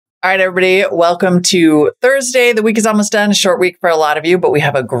All right, everybody, welcome to Thursday. The week is almost done. A short week for a lot of you, but we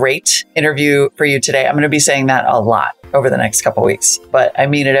have a great interview for you today. I'm going to be saying that a lot over the next couple weeks, but I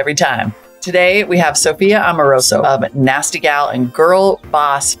mean it every time. Today, we have Sophia Amoruso of Nasty Gal and Girl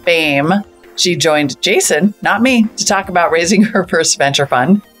Boss fame. She joined Jason, not me, to talk about raising her first venture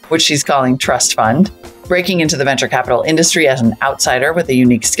fund, which she's calling Trust Fund, breaking into the venture capital industry as an outsider with a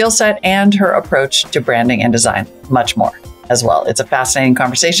unique skill set, and her approach to branding and design, much more as well. It's a fascinating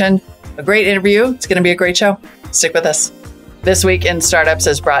conversation, a great interview. It's going to be a great show. Stick with us. This Week in Startups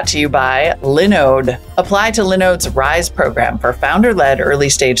is brought to you by Linode. Apply to Linode's RISE program for founder-led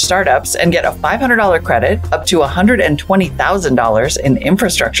early-stage startups and get a $500 credit, up to $120,000 in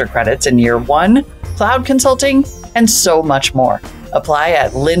infrastructure credits in year one, cloud consulting, and so much more. Apply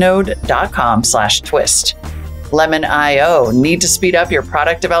at linode.com/twist. Lemon.io. Need to speed up your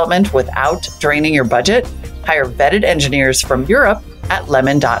product development without draining your budget? Hire vetted engineers from Europe at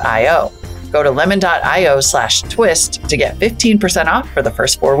lemon.io. Go to lemon.io/twist to get 15% off for the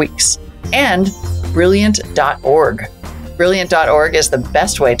first 4 weeks. And brilliant.org. Brilliant.org is the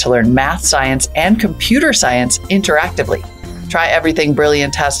best way to learn math, science, and computer science interactively. Try everything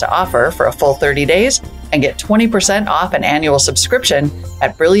Brilliant has to offer for a full 30 days and get 20% off an annual subscription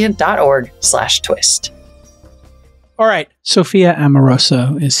at brilliant.org/twist. All right, Sophia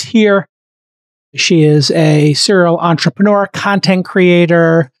Amoruso is here. She is a serial entrepreneur, content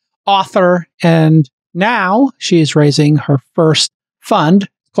creator, author, and now she is raising her first fund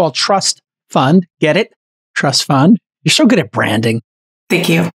called Trust Fund. Get it? Trust Fund. You're so good at branding. Thank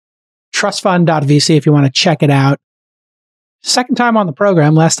you. Trustfund.vc if you want to check it out. Second time on the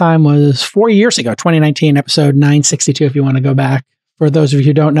program. Last time was 4 years ago, 2019, episode 962, if you want to go back. For those of you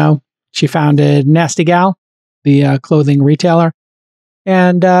who don't know, she founded Nasty Gal, the clothing retailer.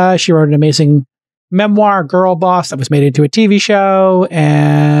 And she wrote an amazing memoir, Girl Boss, that was made into a TV show.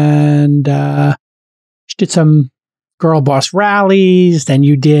 And she did some Girl Boss rallies. Then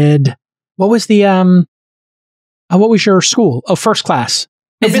you did, what was your school? Oh, First Class.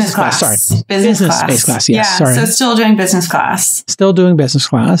 Business class. Sorry. Business class. Space class. Yes. Yeah. Sorry. So still doing business class. Still doing business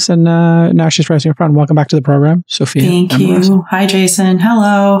class. And now she's raising her fund. Welcome back to the program, Sophia. Thank you. Hi, Jason.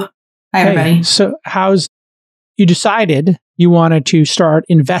 Hello. Hi, everybody. Hey, so you decided you wanted to start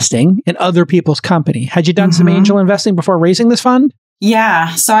investing in other people's company. Had you done some angel investing before raising this fund?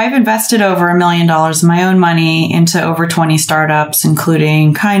 Yeah. So I've invested over $1 million of my own money into over 20 startups,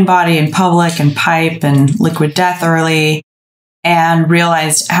 including Kindbody and Public and Pipe and Liquid Death early, and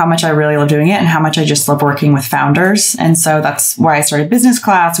realized how much I really love doing it and how much I just love working with founders. And so that's why I started Business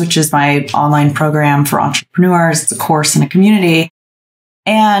Class, which is my online program for entrepreneurs. It's a course and a community.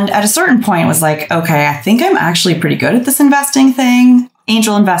 And at a certain point was like, okay, I think I'm actually pretty good at this investing thing.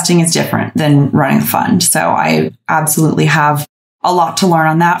 Angel investing is different than running a fund. So I absolutely have a lot to learn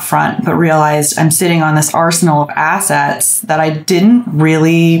on that front, but realized I'm sitting on this arsenal of assets that I didn't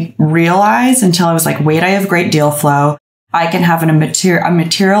really realize until I was like, wait, I have great deal flow. I can have a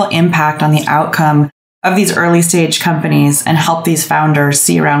material impact on the outcome of these early stage companies and help these founders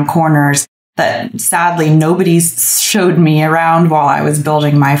see around corners that sadly nobody showed me around while I was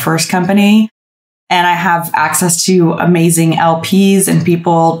building my first company. And I have access to amazing LPs and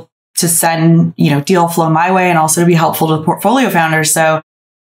people to send, deal flow my way and also to be helpful to portfolio founders. So it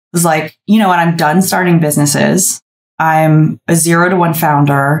was like, you know what? I'm done starting businesses. I'm a 0 to 1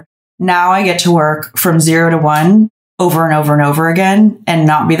 founder. Now I get to work from 0 to 1 over and over and over again and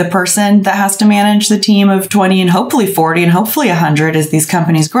not be the person that has to manage the team of 20 and hopefully 40 and hopefully 100 as these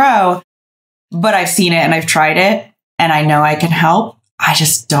companies grow. But I've seen it and I've tried it and I know I can help. I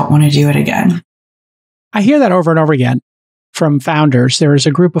just don't want to do it again. I hear that over and over again from founders. There is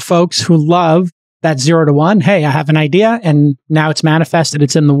a group of folks who love that 0 to 1. Hey, I have an idea and now it's manifested.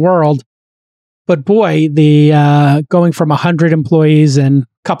 It's in the world. But boy, the going from 100 employees and a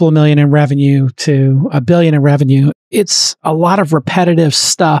couple of million in revenue to $1 billion in revenue, it's a lot of repetitive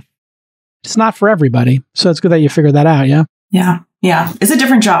stuff. It's not for everybody. So it's good that you figured that out. Yeah. Yeah. It's a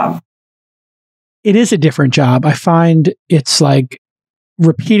different job. It is a different job. I find it's like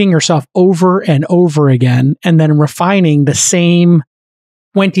repeating yourself over and over again and then refining the same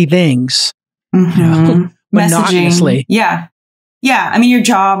 20 things monotonously. Yeah. I mean, your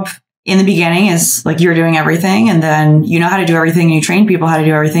job in the beginning is like you're doing everything and then you know how to do everything and you train people how to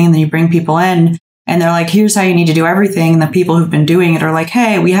do everything and then you bring people in and they're like, here's how you need to do everything. And the people who've been doing it are like,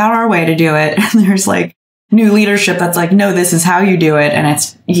 hey, we have our way to do it. And there's like new leadership that's like, no, this is how you do it. And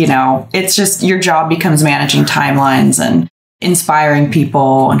it's, it's just your job becomes managing timelines and inspiring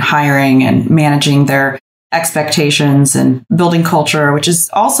people and hiring and managing their expectations and building culture, which is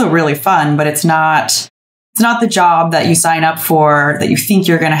also really fun, but it's not not the job that you sign up for that you think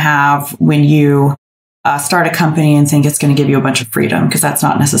you're going to have when you start a company and think it's going to give you a bunch of freedom, because that's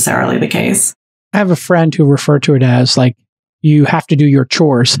not necessarily the case. I have a friend who referred to it as like, you have to do your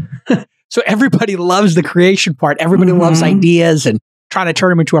chores. So everybody loves the creation part. Everybody loves ideas and trying to turn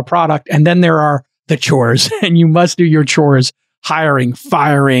them into a product. And then there are the chores, and you must do your chores: hiring,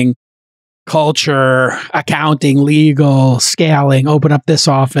 firing, culture, accounting, legal, scaling, open up this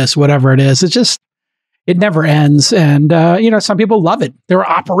office, whatever it is. It's just, it never ends. And, some people love it.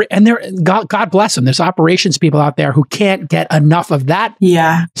 God bless them. There's operations people out there who can't get enough of that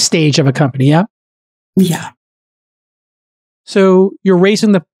stage of a company. Yeah. Yeah. So you're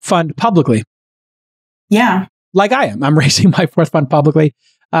raising the fund publicly. Yeah. Like I am. I'm raising my fourth fund publicly.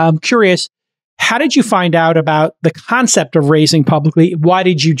 I'm curious, how did you find out about the concept of raising publicly? Why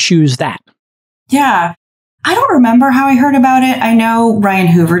did you choose that? Yeah. I don't remember how I heard about it. I know Ryan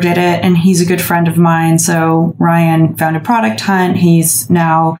Hoover did it, and he's a good friend of mine. So Ryan founded Product Hunt. He's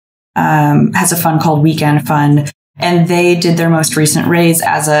now has a fund called Weekend Fund, and they did their most recent raise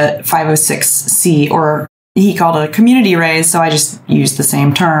as a 506c, or he called it a community raise. So I just used the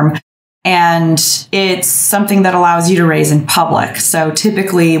same term. And it's something that allows you to raise in public. So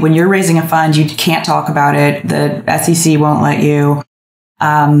typically when you're raising a fund, you can't talk about it. The SEC won't let you.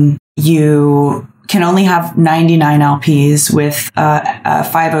 You can only have 99 LPs with a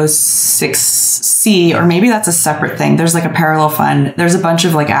 506c, or maybe that's a separate thing. There's like a parallel fund. There's a bunch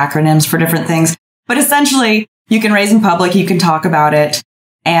of like acronyms for different things. But essentially, you can raise in public, you can talk about it.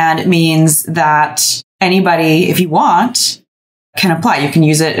 And it means that anybody, if you want, can apply. You can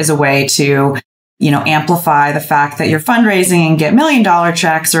use it as a way to, amplify the fact that you're fundraising and get $1 million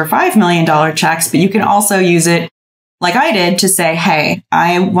checks or $5 million checks. But you can also use it, like I did, to say, hey,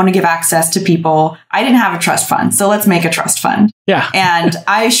 I want to give access to people. I didn't have a trust fund, so let's make a trust fund. Yeah. And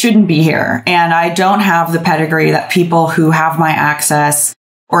I shouldn't be here. And I don't have the pedigree that people who have my access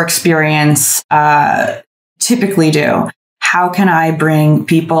or experience typically do. How can I bring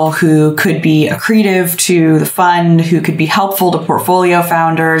people who could be accretive to the fund, who could be helpful to portfolio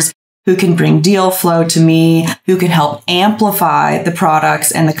founders, who can bring deal flow to me, who can help amplify the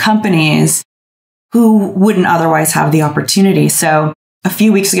products and the companies who wouldn't otherwise have the opportunity? So a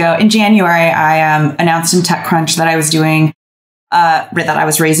few weeks ago in January, I announced in TechCrunch that I was doing, that I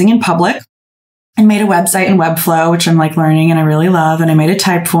was raising in public, and made a website in Webflow, which I'm like learning and I really love. And I made a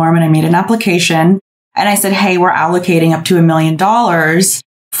type form and I made an application. And I said, hey, we're allocating up to $1 million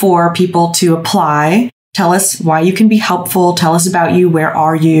for people to apply. Tell us why you can be helpful. Tell us about you. Where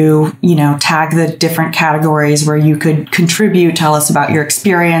are you? Tag the different categories where you could contribute. Tell us about your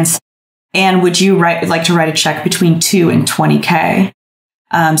experience. And would you like to write a check between $2 and $20K?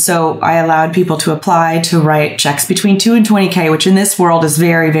 So I allowed people to apply to write checks between $2 and $20K, which in this world is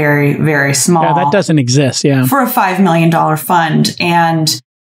very, very, very small. Yeah, that doesn't exist. Yeah. For a $5 million fund. And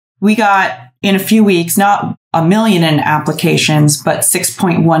we got, in a few weeks, not $1 million in applications, but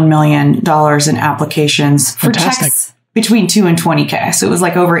 $6.1 million in applications for checks between $2 and $20K. So it was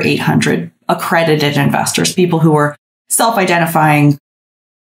like over 800 accredited investors, people who were self-identifying,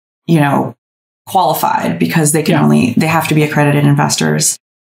 qualified, because they can they have to be accredited investors.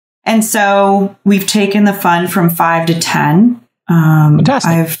 And so we've taken the fund from 5 to 10.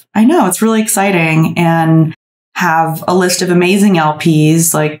 Fantastic. I know, it's really exciting, and have a list of amazing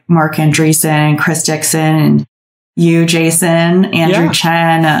LPs like Mark Andreessen, Chris Dixon, and you, Jason, Andrew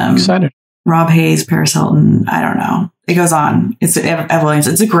Chen, excited. Rob Hayes, Paris Hilton. I don't know. It goes on. It's Ev Williams.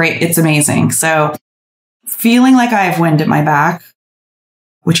 It's amazing. So feeling like I have wind at my back,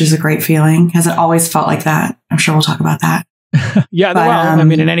 which is a great feeling. Hasn't always felt like that. I'm sure we'll talk about that.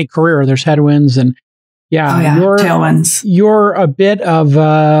 In any career, there's headwinds and tailwinds. You're a bit of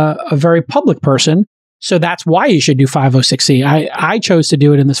a very public person. So that's why you should do 506c. I chose to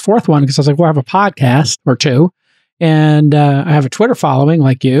do it in this fourth one because I was like, well, I have a podcast or two, and I have a Twitter following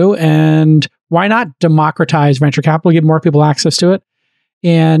like you, and why not democratize venture capital, give more people access to it?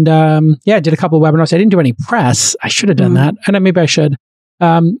 And I did a couple of webinars. I didn't do any press. I should have done that, and maybe I should.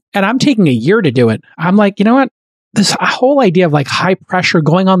 And I'm taking a year to do it. I'm like, you know what? This whole idea of like high pressure,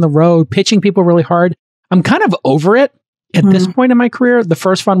 going on the road, pitching people really hard, I'm kind of over it at this point in my career. The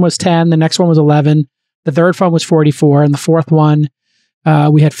first fund was 10. The next one was 11. The third fund was 44. And the fourth one,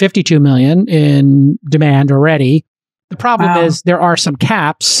 we had 52 million in demand already. The problem is there are some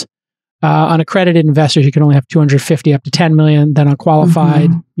caps. On accredited investors, you can only have 250 up to 10 million. Then on qualified,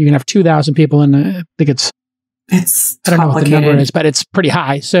 you can have 2,000 people. And I think it's I don't know what the number is, but it's pretty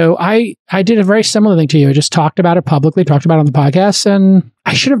high. So I did a very similar thing to you. I just talked about it publicly, talked about it on the podcast, and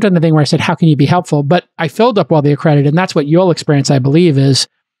I should have done the thing where I said, how can you be helpful? But I filled up all the accredited, and that's what you'll experience, I believe, is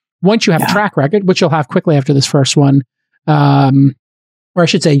once you have a track record, which you'll have quickly after this first one, or I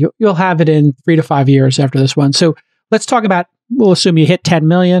should say, you'll have it in 3 to 5 years after this one. So let's talk about, we'll assume you hit 10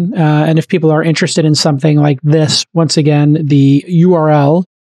 million. And if people are interested in something like this, once again, the URL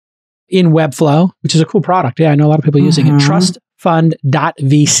in Webflow, which is a cool product. Yeah, I know a lot of people using it.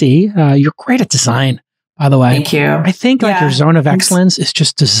 Trustfund.vc. You're great at design, by the way. Thank you. I think like your zone of excellence is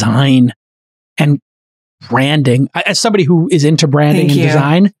just design and branding. As somebody who is into branding and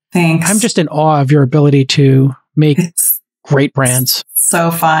design, I'm just in awe of your ability to make great brands.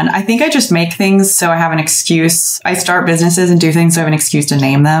 So fun. I think I just make things so I have an excuse. I start businesses and do things so I have an excuse to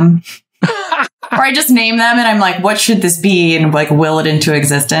name them. Or I just name them and I'm like, what should this be? And like will it into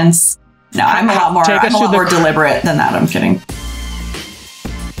existence. No, I'm a lot more deliberate than that. I'm kidding.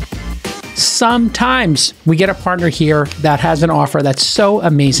 Sometimes we get a partner here that has an offer that's so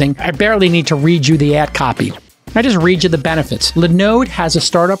amazing. I barely need to read you the ad copy. I just read you the benefits. Linode has a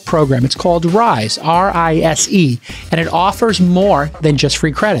startup program. It's called RISE, R-I-S-E, and it offers more than just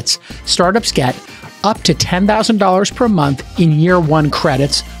free credits. Startups get up to $10,000 per month in year 1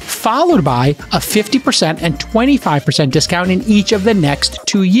 credits, followed by a 50% and 25% discount in each of the next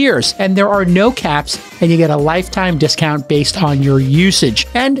 2 years. And there are no caps, and you get a lifetime discount based on your usage.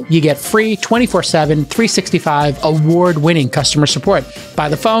 And you get free 24/7, 365 award-winning customer support by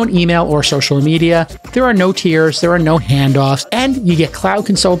the phone, email, or social media. There are no tiers, there are no handoffs, and you get cloud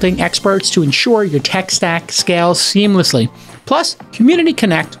consulting experts to ensure your tech stack scales seamlessly. Plus, Community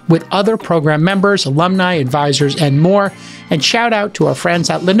Connect with other program members, alumni, advisors, and more. And shout out to our friends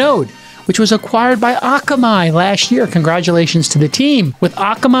at Linode, which was acquired by Akamai last year. Congratulations to the team. With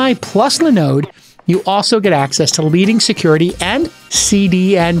Akamai plus Linode, you also get access to leading security and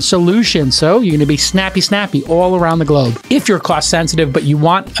CDN solutions. So you're going to be snappy all around the globe. If you're cost sensitive, but you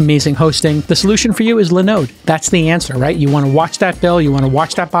want amazing hosting, the solution for you is Linode. That's the answer, right? You want to watch that bill, you want to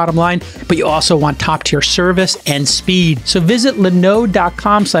watch that bottom line, but you also want top tier service and speed. So visit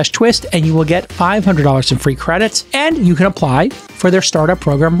linode.com/twist and you will get $500 in free credits, and you can apply for their startup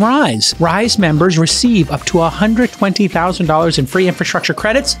program, RISE. RISE members receive up to $120,000 in free infrastructure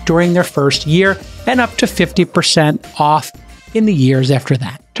credits during their first year and up to 50% off in the years after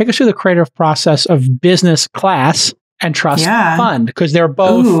that. Take us through the creative process of business class and trust fund, because they're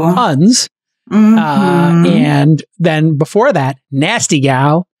both funds. And then before that, Nasty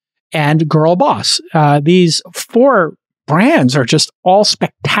Gal and Girl Boss. These 4 brands are just all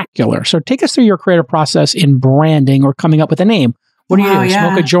spectacular. So take us through your creative process in branding or coming up with a name. What do you do?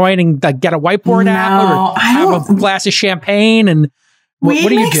 Smoke a joint and get a whiteboard out, or have a glass of champagne and what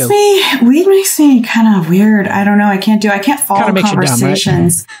do you do? Weed makes me kind of weird. I don't know. I can't follow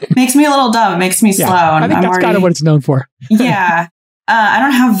conversations. Dumb, right? Makes me a little dumb. It makes me slow. I think that's kind of what it's known for. I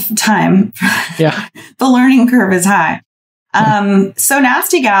don't have time. The learning curve is high. So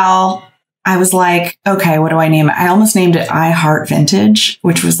Nasty Gal, I was like, okay, what do I name it? I almost named it I Heart Vintage,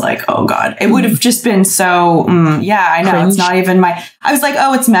 which was like, oh God, it would have just been so, I know. Cringe. It's not even I was like,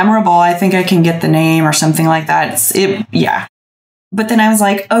 oh, it's memorable. I think I can get the name or something like that. But then I was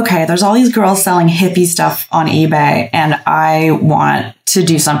like, okay, there's all these girls selling hippie stuff on eBay, and I want to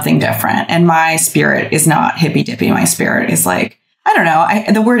do something different. And my spirit is not hippie dippy. My spirit is like, I don't know.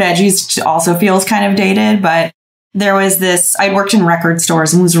 The word edgy also feels kind of dated, but there was this, I worked in record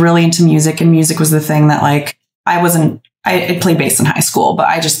stores and was really into music, and music was the thing that like, I played bass in high school, but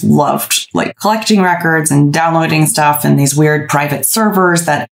I just loved like collecting records and downloading stuff and these weird private servers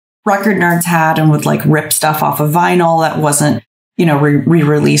that record nerds had, and would like rip stuff off of vinyl that wasn't,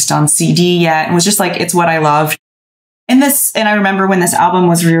 re-released on CD yet. It was just like, it's what I loved. And I remember when this album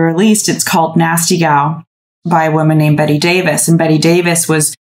was re-released, it's called Nasty Gal by a woman named Betty Davis. And Betty Davis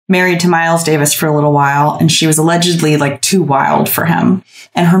was married to Miles Davis for a little while, and she was allegedly like too wild for him.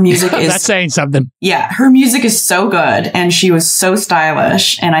 And her music is... That's saying something. Yeah, her music is so good, and she was so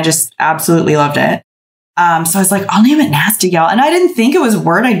stylish, and I just absolutely loved it. So I was like, I'll name it Nasty Gal. And I didn't think it was a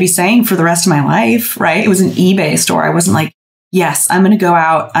word I'd be saying for the rest of my life, right? It was an eBay store. I wasn't like, yes, I'm going to go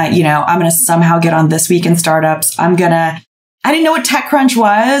out, I'm going to somehow get on This Week in Startups. I didn't know what TechCrunch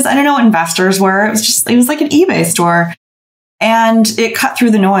was. I didn't know what investors were. It was like an eBay store. And it cut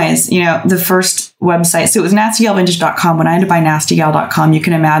through the noise, the first website. So it was nastygalvintage.com. When I had to buy nastygal.com, you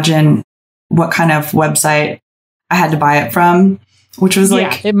can imagine what kind of website I had to buy it from, which was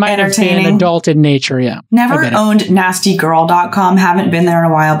like it might entertaining. Have been adult in nature. Yeah. Never owned nastygirl.com. Haven't been there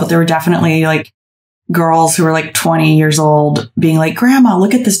in a while, but there were definitely like girls who were like 20 years old being like, Grandma,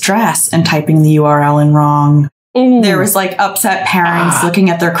 look at this dress, and typing the URL in wrong. Ooh. There was like upset parents looking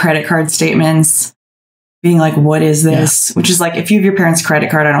at their credit card statements being like, what is this? Yeah. Which is like, if you have your parents' credit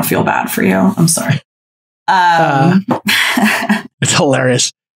card, I don't feel bad for you. I'm sorry. It's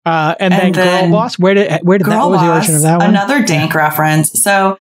hilarious. And then Girl Boss. Where did that? What was the origin of that one? Another dank reference.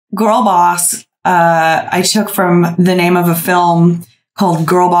 So Girl Boss, I took from the name of a film called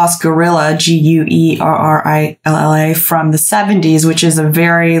Girl Boss Guerrilla, Guerrilla, from the 70s, which is a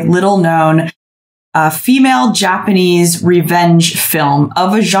very little known female Japanese revenge film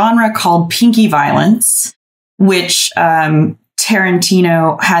of a genre called Pinky Violence, which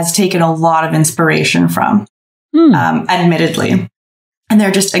Tarantino has taken a lot of inspiration from, admittedly. And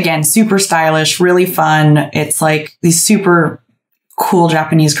they're just, again, super stylish, really fun. It's like these super cool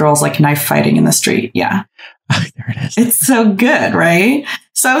Japanese girls like knife fighting in the street. Yeah. There it is. It's so good, right?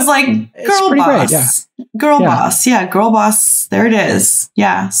 So I was like, Girl Boss. Great, yeah. Girl Boss. Yeah, Girl Boss. There it is.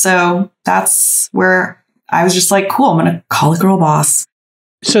 Yeah. So that's where I was just like, cool, I'm going to call it Girl Boss.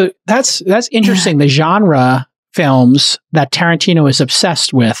 So that's interesting. The genre films that Tarantino is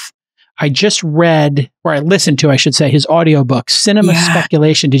obsessed with. I just read, or I listened to, I should say, his audiobook, Cinema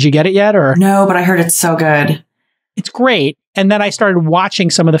Speculation. Did you get it yet? Or no, but I heard it's so good. It's great. And then I started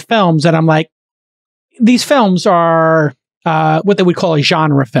watching some of the films and I'm like, these films are what they would call a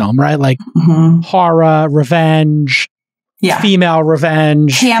genre film, right? Like horror, revenge, female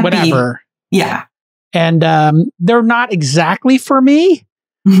revenge, campy, whatever. Yeah. And they're not exactly for me.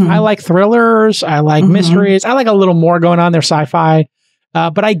 I like thrillers. I like mysteries. I like a little more going on. They're sci-fi.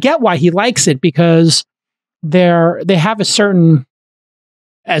 But I get why he likes it because they have a certain,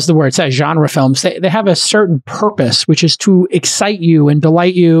 as the word says, genre films. They have a certain purpose, which is to excite you and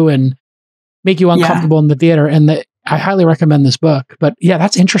delight you and make you uncomfortable in the theater. And I highly recommend this book. But yeah,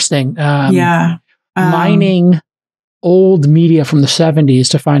 that's interesting. Mining old media from the 70s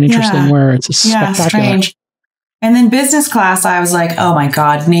to find interesting words. It's spectacular. Strange. And then business class, I was like, oh my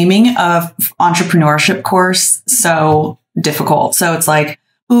God, naming a entrepreneurship course, so difficult. So it's like,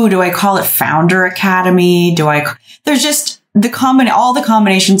 ooh, do I call it Founder Academy? There's just all the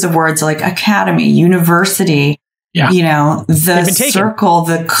combinations of words like academy, university, the circle,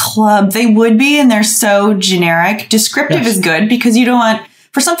 the club, they would be, and they're so generic. Descriptive is good because you don't want,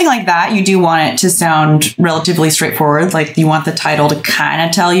 for something like that, you do want it to sound relatively straightforward. Like you want the title to kind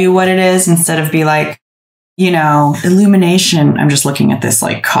of tell you what it is instead of be like, illumination. I'm just looking at this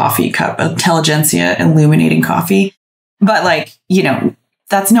like coffee cup, Intelligentsia illuminating coffee. But like,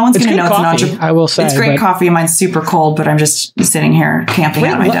 that's no one's going to know coffee, it's an entrepreneur. I will say. It's great coffee. Mine's super cold, but I'm just sitting here camping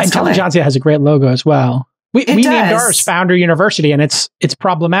at my desk. Intelligentsia has a great logo as well. We named ours Founder University, and it's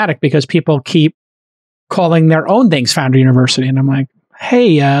problematic because people keep calling their own things Founder University. And I'm like,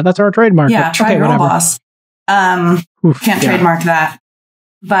 hey, that's our trademark. Yeah, try Girl Boss. Can't trademark that.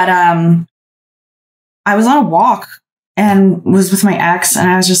 But I was on a walk and was with my ex, and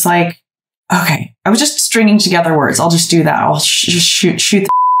I was just like, okay, I was just stringing together words. I'll just do that. I'll just shoot.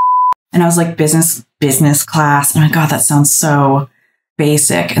 And I was like, business class. And my God, that sounds so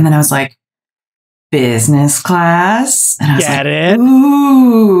basic. And then I was like, business class. And I was like,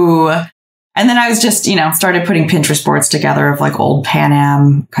 ooh. And then I was just, started putting Pinterest boards together of like old Pan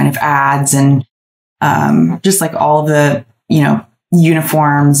Am kind of ads and just like all the,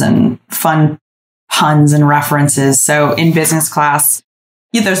 uniforms and fun puns and references. So in business class,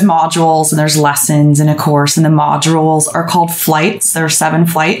 there's modules and there's lessons in a course, and the modules are called flights. There are 7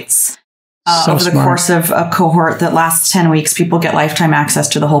 flights over the course of a cohort that lasts 10 weeks. People get lifetime access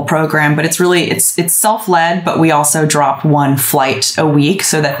to the whole program, but it's really, it's self-led, but we also drop 1 flight a week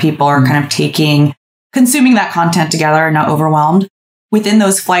so that people are kind of consuming that content together and not overwhelmed. Within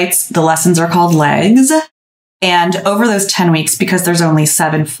those flights, the lessons are called legs. And over those 10 weeks, because there's only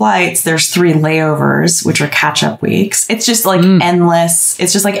 7 flights, there's 3 layovers, which are catch-up weeks. It's just like endless.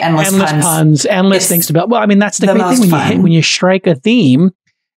 It's just like endless puns, endless things to build. Well, I mean, that's the great thing when you strike a theme.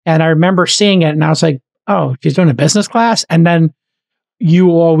 And I remember seeing it and I was like, oh, she's doing a business class. And then you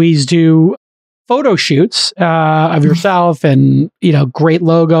always do photo shoots of yourself and, great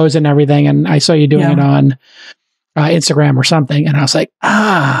logos and everything. And I saw you doing it on Instagram or something. And I was like,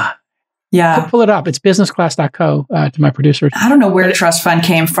 yeah. Pull it up. It's businessclass.co to my producers. I don't know where the trust fund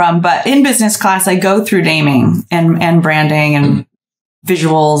came from, but in business class, I go through naming and branding and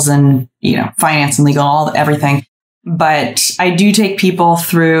visuals and, finance and legal, everything. But I do take people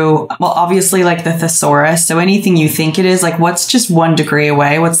through, well, obviously like the thesaurus. So anything you think it is, like what's just 1 degree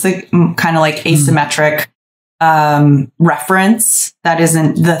away? What's the kind of like asymmetric reference that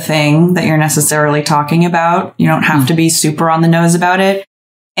isn't the thing that you're necessarily talking about? You don't have to be super on the nose about it.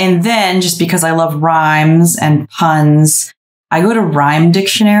 And then just because I love rhymes and puns, I go to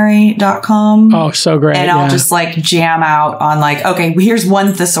rhymedictionary.com. Oh, so great. And I'll just like jam out on like, okay, here's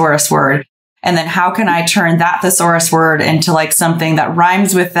 1 thesaurus word. And then how can I turn that thesaurus word into like something that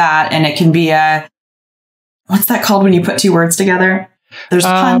rhymes with that? And it can be what's that called when you put 2 words together? There's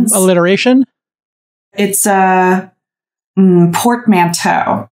puns. Alliteration? It's portmanteau.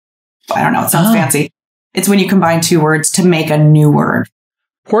 I don't know. It sounds fancy. It's when you combine two words to make a new word.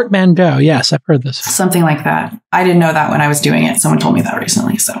 Portmanteau. Yes, I've heard this. Something like that. I didn't know that when I was doing it. Someone told me that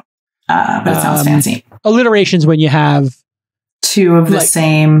recently. So, but it sounds fancy. Alliteration's when you have two of the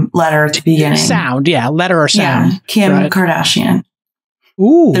same letter at the beginning. Sound. Yeah. Letter or sound. Yeah. Kim Kardashian.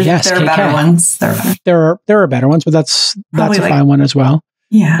 Ooh, yes. There are better ones. There are better ones, but that's a fine one as well.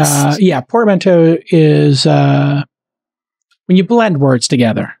 Yes. Portmanteau is when you blend words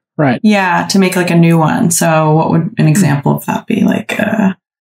together, right? Yeah, to make like a new one. So what would an example of that be? Like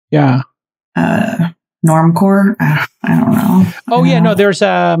normcore? I don't know. No,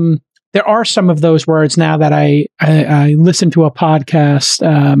 there are some of those words now that I listened to a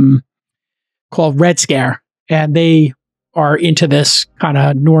podcast called Red Scare, and they are into this kind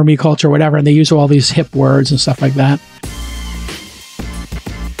of normie culture, whatever, and they use all these hip words and stuff like that.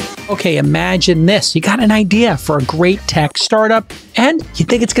 Okay, imagine this. You got an idea for a great tech startup, and you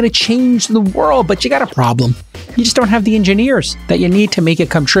think it's going to change the world, but you got a problem. You just don't have the engineers that you need to make it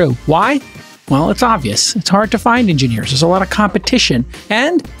come true. Why? Well, it's obvious. It's hard to find engineers. There's a lot of competition.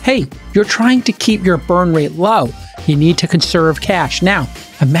 And hey, you're trying to keep your burn rate low. You need to conserve cash. Now,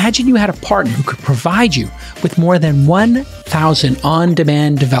 imagine you had a partner who could provide you with more than 1,000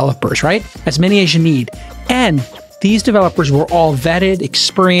 on-demand developers, right? As many as you need. And these developers were all vetted,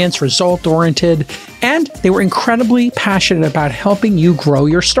 experienced, result-oriented, and they were incredibly passionate about helping you grow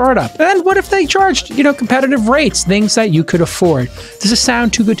your startup. And what if they charged, competitive rates, things that you could afford? Does this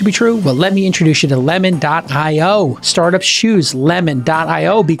sound too good to be true? Well, let me introduce you to Lemon.io. Startups choose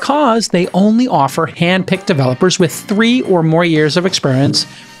Lemon.io because they only offer hand-picked developers with 3 or more years of experience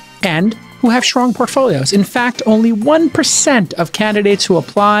and who have strong portfolios. In fact, only 1% of candidates who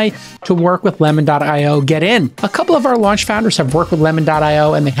apply to work with Lemon.io get in. A couple of our launch founders have worked with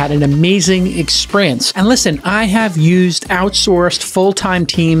Lemon.io and they had an amazing experience. And listen, I have used outsourced full-time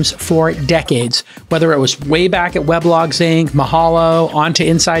teams for decades, whether it was way back at Weblogs Inc., Mahalo, onto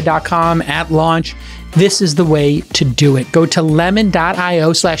Inside.com, at launch. This is the way to do it. Go to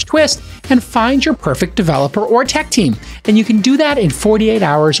lemon.io/twist and find your perfect developer or tech team. And you can do that in 48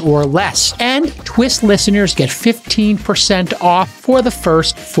 hours or less. And Twist listeners get 15% off for the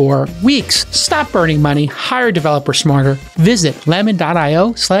first 4 weeks. Stop burning money. Hire developer smarter. Visit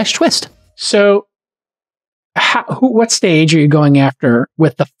lemon.io/twist. So what stage are you going after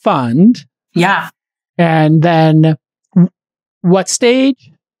with the fund? Yeah. And then what stage?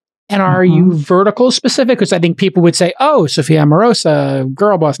 And are you vertical specific? Because I think people would say, oh, Sophia Amoruso,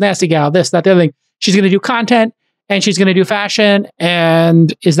 girl boss, nasty gal, this, that, the other thing. She's going to do content and she's going to do fashion.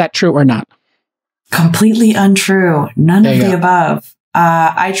 And is that true or not? Completely untrue. None of the above.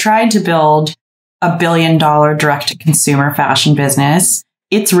 I tried to build a $1 billion direct-to-consumer fashion business.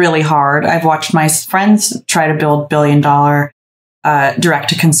 It's really hard. I've watched my friends try to build $1 billion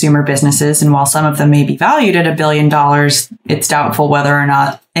direct-to-consumer businesses. And while some of them may be valued at $1 billion, it's doubtful whether or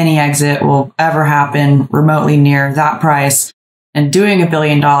not any exit will ever happen remotely near that price. And doing $1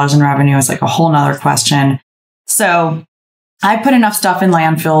 billion in revenue is like a whole nother question. So I put enough stuff in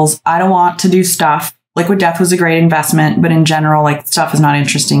landfills. I don't want to do stuff. Liquid Death was a great investment, but in general, like, stuff is not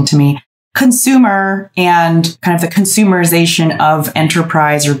interesting to me. Consumer and kind of the consumerization of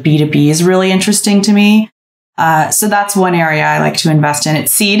enterprise or B2B is really interesting to me. So that's one area I like to invest in.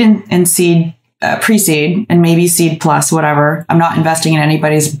 It's seed and seed, pre-seed, and maybe seed plus, whatever. I'm not investing in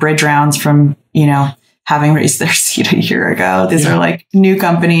anybody's bridge rounds from, having raised their seed a year ago. These are like new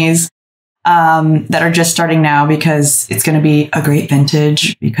companies that are just starting now because it's going to be a great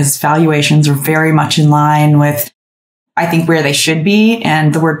vintage, because valuations are very much in line with, I think, where they should be.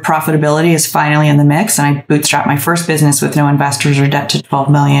 And the word profitability is finally in the mix. And I bootstrapped my first business with no investors or debt to 12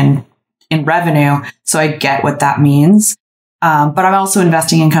 million in revenue. So I get what that means. But I'm also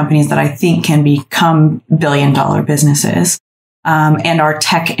investing in companies that I think can become $1 billion businesses, and are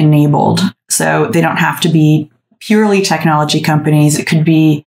tech enabled. So they don't have to be purely technology companies. It could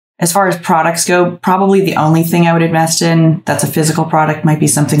be, as far as products go, probably the only thing I would invest in that's a physical product might be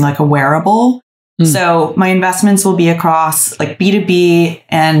something like a wearable. So my investments will be across like B2B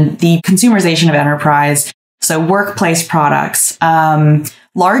and the consumerization of enterprise. So workplace products,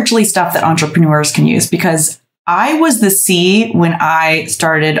 largely stuff that entrepreneurs can use, because I was the C when I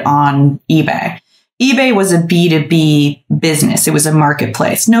started on eBay. eBay was a B2B business. It was a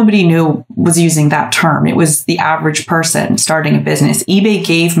marketplace. Nobody was using that term. It was the average person starting a business. eBay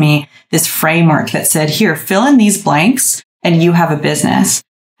gave me this framework that said, here, fill in these blanks and you have a business.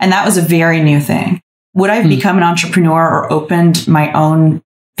 And that was a very new thing. Would I have become an entrepreneur or opened my own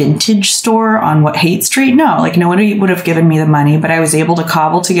vintage store on Haight Street. No, like no one would have given me the money, but I was able to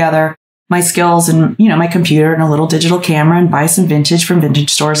cobble together my skills and, my computer and a little digital camera and buy some vintage from vintage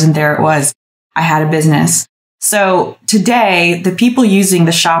stores. And there it was. I had a business. So today, the people using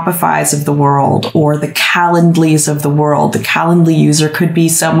the Shopifys of the world or the Calendlys of the world, the Calendly user could be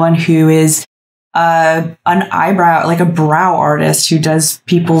someone who is an eyebrow, like a brow artist who does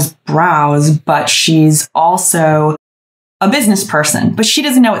people's brows, but she's also a business person, but she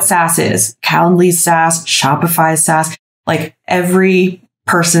doesn't know what SaaS is. Calendly's SaaS, Shopify's SaaS, like every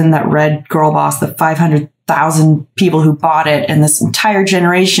person that read Girl Boss, the 500,000 people who bought it, and this entire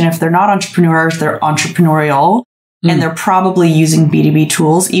generation, if they're not entrepreneurs, they're entrepreneurial, and they're probably using B2B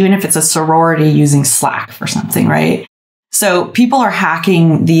tools, even if it's a sorority using Slack for something, right? So people are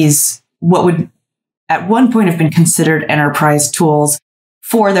hacking these, what would at one point have been considered enterprise tools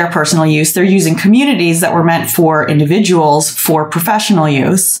for their personal use. They're using communities that were meant for individuals for professional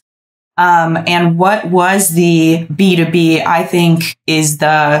use. And what was the B2B, I think, is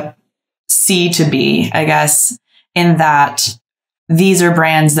the C2B, I guess, in that these are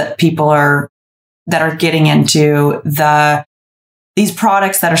brands that people are getting into these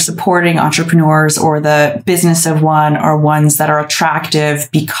products that are supporting entrepreneurs or the business of one are ones that are attractive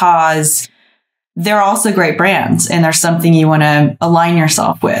because they're also great brands and they're something you want to align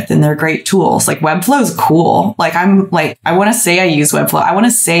yourself with and they're great tools. Like Webflow is cool. Like I want to say I use Webflow. I want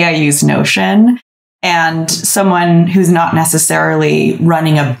to say I use Notion, and someone who's not necessarily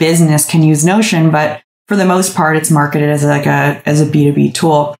running a business can use Notion, but for the most part, it's marketed as a B2B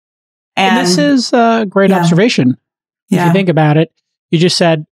tool. And this is a great observation. If you think about it, you just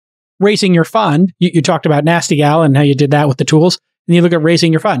said raising your fund. You talked about Nasty Gal and how you did that with the tools. And you look at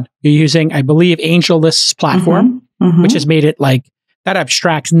raising your fund. You're using, I believe, AngelList's platform, which has made it like that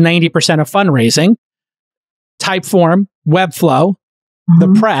abstracts 90% of fundraising, Typeform, Webflow,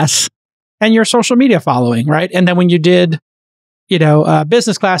 the press, and your social media following, right? And then when you did,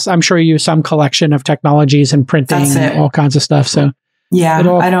 business class, I'm sure you used some collection of technologies and printing and all kinds of stuff. So yeah,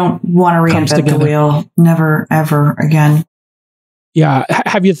 I don't want to reinvent the wheel. Never, ever again. Yeah.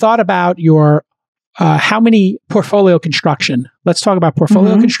 Have you thought about your how many portfolio construction? Let's talk about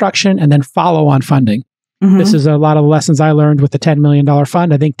portfolio construction and then follow-on funding. This is a lot of the lessons I learned with the $10 million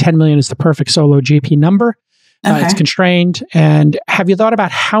fund. I think 10 million is the perfect solo GP number. It's constrained. And have you thought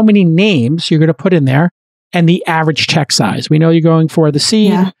about how many names you're going to put in there and the average check size? We know you're going for the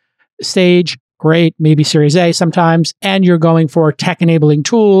seed stage, great, maybe Series A sometimes, and you're going for tech-enabling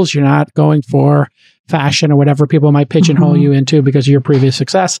tools. You're not going for fashion or whatever people might pigeonhole you into because of your previous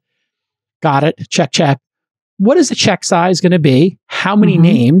success. Got it. Check. What is the check size going to be? How many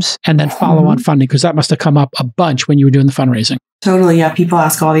names? And then follow on funding? Because that must have come up a bunch when you were doing the fundraising. Totally. Yeah. People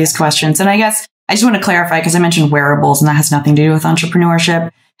ask all these questions. And I guess I just want to clarify because I mentioned wearables and that has nothing to do with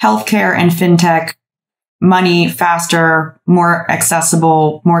entrepreneurship. Healthcare and fintech, money faster, more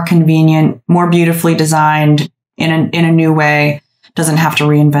accessible, more convenient, more beautifully designed in a new way. Doesn't have to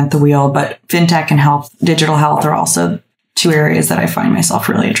reinvent the wheel, but fintech and health, digital health are also two areas that I find myself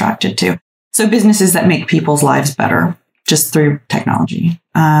really attracted to. So businesses that make people's lives better just through technology,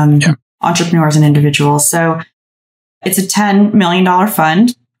 entrepreneurs and individuals. So it's a $10 million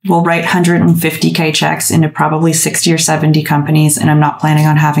fund. We'll write 150K checks into probably 60 or 70 companies, and I'm not planning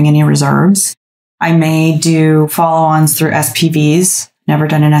on having any reserves. I may do follow-ons through SPVs. Never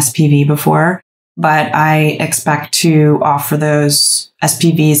done an SPV before, but I expect to offer those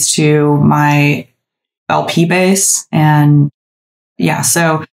SPVs to my LP base. And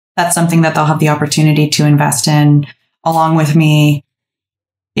so that's something that they'll have the opportunity to invest in along with me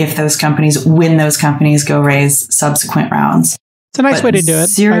if those companies, when those companies go raise subsequent rounds. It's a nice way to do it.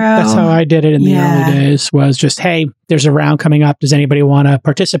 That's how I did it in the early days, was just, hey, there's a round coming up. Does anybody want to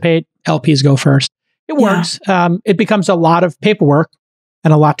participate? LPs go first. It works. It becomes a lot of paperwork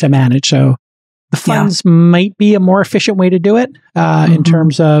and a lot to manage. So the funds might be a more efficient way to do it in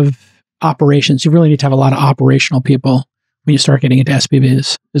terms of operations. You really need to have a lot of operational people when you start getting into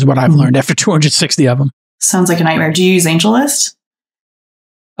SPVs, is what I've learned after 260 of them. Sounds like a nightmare. Do you use AngelList?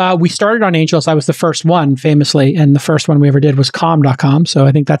 We started on AngelList. I was the first one, famously, and the first one we ever did was calm.com. So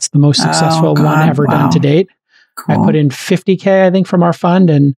I think that's the most successful one ever done to date. Cool. I put in 50K, I think, from our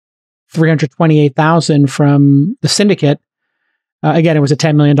fund and 328,000 from the syndicate. Again, it was a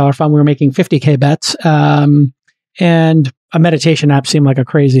 $10 million fund. We were making 50K bets. And a meditation app seemed like a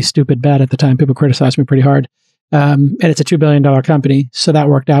crazy, stupid bet at the time. People criticized me pretty hard. And it's a $2 billion company. So that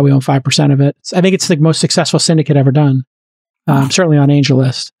worked out. We own 5% of it. I think it's the most successful syndicate ever done. Certainly on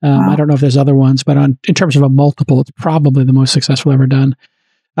AngelList. I don't know if there's other ones, but in terms of a multiple, it's probably the most successful ever done.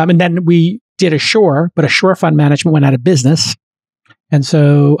 And then we did Assure, but Assure Fund Management went out of business. And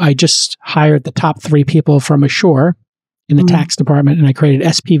so I just hired the top 3 people from Assure in the tax department, and I created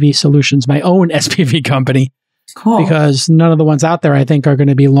SPV Solutions, my own SPV company. Cool. Because none of the ones out there, I think, are going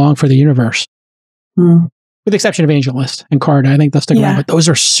to be long for the universe. With the exception of AngelList and Carta. I think they'll stick around, but those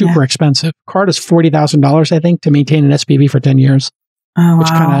are super expensive. Carta's $40,000, I think, to maintain an SPV for 10 years. Oh, which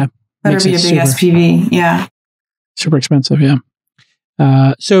kind of better be a big SPV. Yeah. Super expensive, yeah.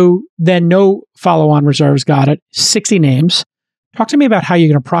 So then no follow-on reserves, got it. 60 names. Talk to me about how you're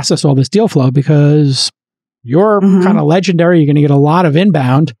going to process all this deal flow, because you're kind of legendary. You're going to get a lot of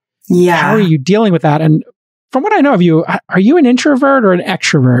inbound. Yeah. How are you dealing with that? And from what I know of you, are you an introvert or an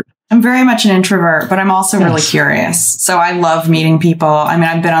extrovert? I'm very much an introvert, but I'm also really curious. So I love meeting people. I mean,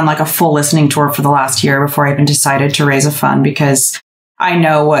 I've been on like a full listening tour for the last year before I even decided to raise a fund, because I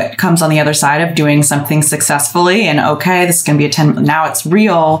know what comes on the other side of doing something successfully. And okay, this is going to be now it's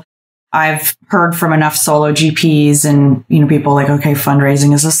real. I've heard from enough solo GPs and, people like, okay,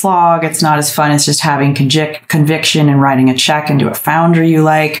 fundraising is a slog. It's not as fun as just having conviction and writing a check into a founder you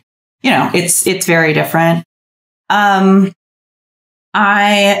like. It's very different. I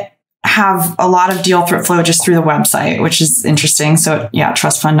have a lot of deal flow just through the website, which is interesting. So yeah,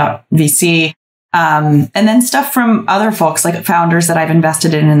 trustfund.vc. And then stuff from other folks, like founders that I've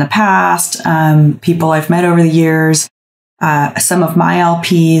invested in the past, people I've met over the years, some of my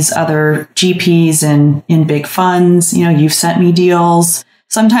LPs, other GPs in big funds. You've sent me deals.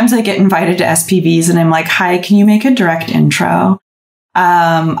 Sometimes I get invited to SPVs and I'm like, hi, can you make a direct intro?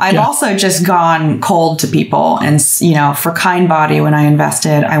 I've also just gone cold to people, and, for Kind Body, when I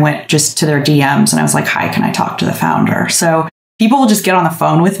invested, I went just to their DMs and I was like, hi, can I talk to the founder? So people will just get on the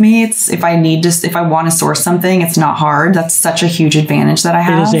phone with me. If I want to source something, it's not hard. That's such a huge advantage that I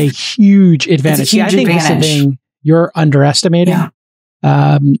have. It is a huge advantage. I think that's the thing you're underestimating.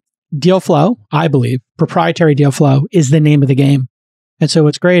 Yeah. Deal flow, I believe, proprietary deal flow is the name of the game. And so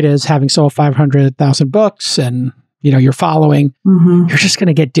what's great is having sold 500,000 books and you're following, you're just going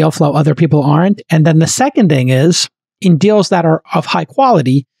to get deal flow other people aren't. And then the second thing is, in deals that are of high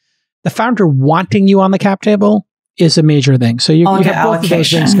quality, the founder wanting you on the cap table is a major thing. So you have both of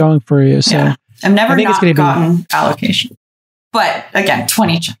those things going for you. So I've never gotten allocation. But again,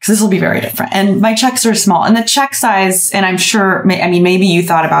 20 checks. This will be very different. And my checks are small. And the check size, and I'm sure, maybe you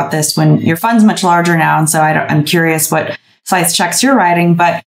thought about this when your fund's much larger now. And so I'm curious what size checks you're writing.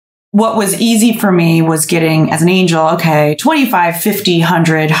 But what was easy for me was getting, as an angel, 25, 50,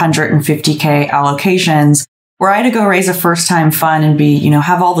 100, 150K allocations, where I had to go raise a first-time fund and be,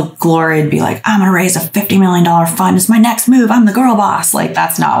 have all the glory and be like, I'm going to raise a $50 million fund. It's my next move. I'm the girl boss. Like,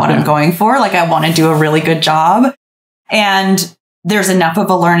 that's not what I'm going for. Like, I want to do a really good job. And there's enough of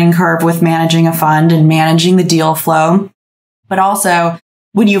a learning curve with managing a fund and managing the deal flow. But also,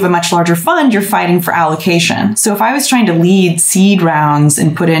 when you have a much larger fund, you're fighting for allocation. So if I was trying to lead seed rounds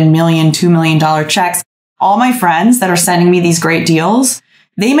and put in $1 million, $2 million checks, all my friends that are sending me these great deals,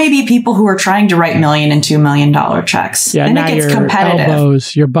 they may be people who are trying to write $1 million and $2 million checks. Yeah, and now it gets your competitive.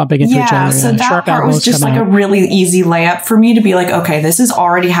 Elbows, you're bumping into each other. Yeah, so that part was just like a really easy layup for me to be like, okay, this is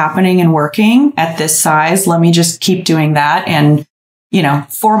already happening and working at this size. Let me just keep doing that and,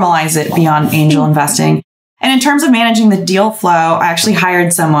 formalize it beyond angel investing. And in terms of managing the deal flow, I actually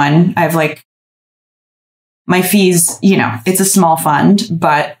hired someone. I have my fees, it's a small fund,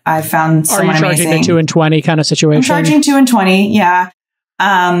 but I found someone amazing. Are you charging the 2 and 20 kind of situation? I'm charging 2 and 20. Yeah.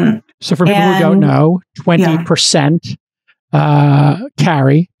 So for people who don't know, 20%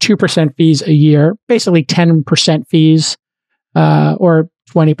 carry, 2% fees a year, basically 10% fees, or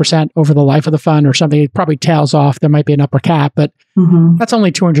 20% over the life of the fund or something. It probably tails off. There might be an upper cap, but that's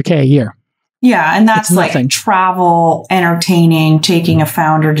only $200K a year. Yeah. And that's like travel, entertaining, taking a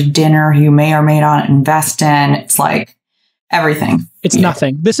founder to dinner who you may or may not invest in. It's like everything. It's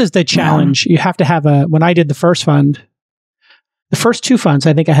nothing. This is the challenge. You have to have when I did the first fund, the first 2 funds,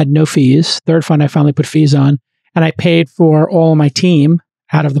 I think I had no fees. Third fund, I finally put fees on, and I paid for all of my team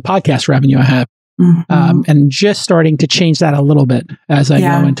out of the podcast revenue I have. And just starting to change that a little bit as I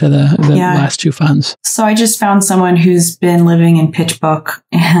go into the last 2 funds. So I just found someone who's been living in PitchBook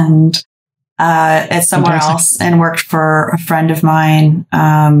and at somewhere else and worked for a friend of mine.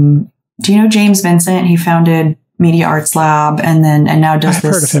 Do you know James Vincent? He founded Media Arts Lab and now does I've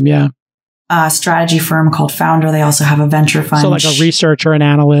heard of him, yeah. Strategy firm called Founder. They also have a venture fund. So like a researcher, an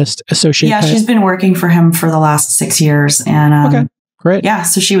analyst, associate. Yeah, she's been working for him for the last 6 years. And okay, great. Yeah,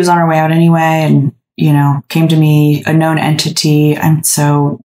 so she was on her way out anyway and, came to me, a known entity. And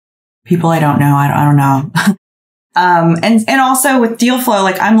so people I don't know, I don't know. And also with deal flow,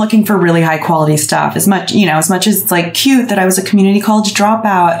 like I'm looking for really high quality stuff as much as it's like cute that I was a community college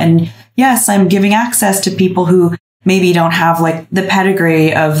dropout. And yes, I'm giving access to people who maybe don't have like the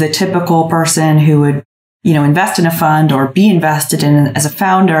pedigree of the typical person who would, invest in a fund or be invested in as a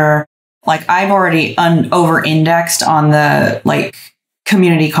founder. Like I've already over-indexed on the like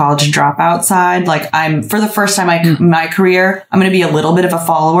community college dropout side. Like I'm, for the first time in my career, I'm going to be a little bit of a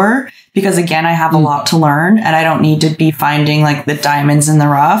follower because again, I have a lot to learn and I don't need to be finding like the diamonds in the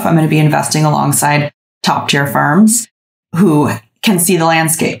rough. I'm going to be investing alongside top tier firms who can see the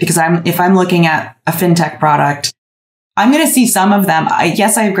landscape because if I'm looking at a fintech product, I'm going to see some of them.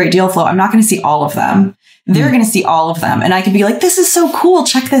 Yes, I have great deal flow. I'm not going to see all of them. They're going to see all of them. And I could be like, this is so cool.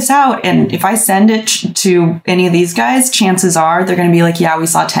 Check this out. And if I send it to any of these guys, chances are they're going to be like, yeah, we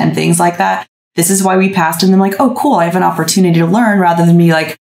saw 10 things like that. This is why we passed. And I'm like, oh, cool. I have an opportunity to learn rather than be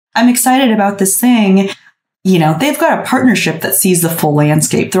like, I'm excited about this thing. They've got a partnership that sees the full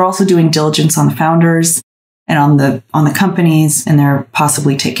landscape. They're also doing diligence on the founders and on the companies, and they're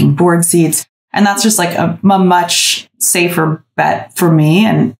possibly taking board seats. And that's just like a much safer bet for me.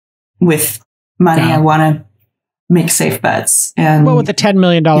 And with money, I want to make safe bets. And with the $10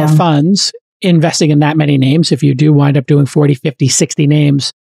 million funds, investing in that many names, if you do wind up doing 40, 50, 60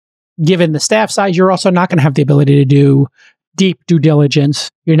 names, given the staff size, you're also not going to have the ability to do deep due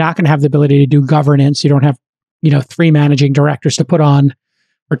diligence. You're not going to have the ability to do governance. You don't have, 3 managing directors to put on,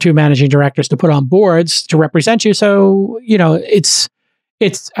 or 2 managing directors to put on boards to represent you. So, it's,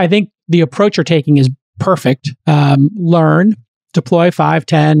 I think the approach you're taking is perfect. Learn, deploy 5,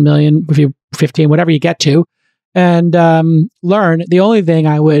 10 million, if you 15, whatever you get to, and learn. The only thing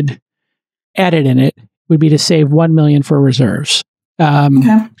I would edit in it would be to save 1 million for reserves.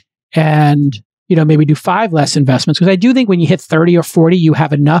 And, maybe do 5 less investments. Because I do think when you hit 30 or 40, you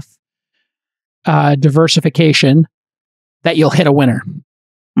have enough diversification that you'll hit a winner.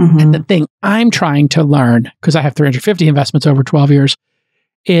 And the thing I'm trying to learn, because I have 350 investments over 12 years,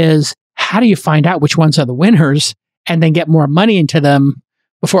 is how do you find out which ones are the winners and then get more money into them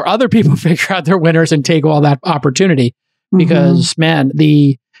before other people figure out they're winners and take all that opportunity? Because man,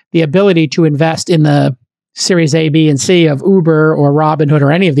 the ability to invest in the Series A, B, and C of Uber or Robinhood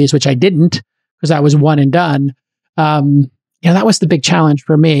or any of these, which I didn't because I was one and done. That was the big challenge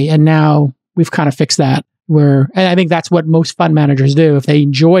for me. And now we've kind of fixed that. And I think that's what most fund managers do if they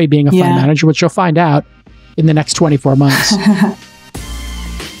enjoy being a fund manager, which you'll find out in the next 24 months.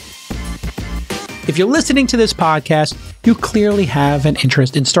 If you're listening to this podcast, you clearly have an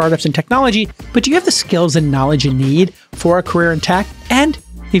interest in startups and technology, but do you have the skills and knowledge you need for a career in tech? And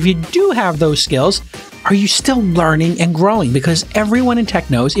if you do have those skills, are you still learning and growing? Because everyone in tech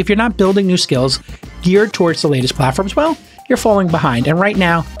knows if you're not building new skills geared towards the latest platforms, well, you're falling behind. And right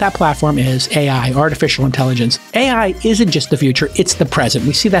now, that platform is AI, artificial intelligence. AI isn't just the future, it's the present.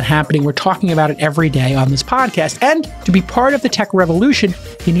 We see that happening. We're talking about it every day on this podcast. And to be part of the tech revolution,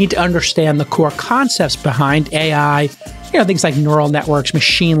 you need to understand the core concepts behind AI. Things like neural networks,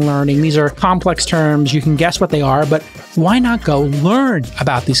 machine learning. These are complex terms. You can guess what they are, but why not go learn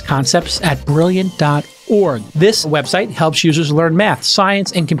about these concepts at brilliant.org? This website helps users learn math,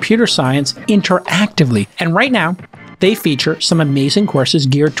 science, and computer science interactively. And right now, they feature some amazing courses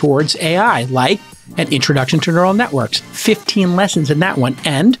geared towards AI, like an introduction to neural networks, 15 lessons in that one,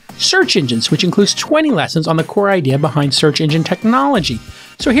 and search engines, which includes 20 lessons on the core idea behind search engine technology.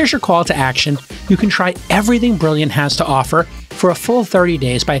 So here's your call to action. You can try everything Brilliant has to offer for a full 30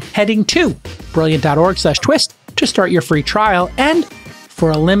 days by heading to brilliant.org/twist to start your free trial. And for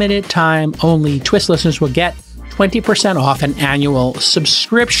a limited time only, Twist listeners will get 20% off an annual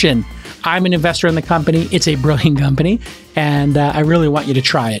subscription. I'm an investor in the company. It's a brilliant company, and I really want you to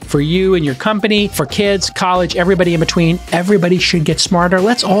try it. For you and your company, for kids, college, everybody in between, everybody should get smarter.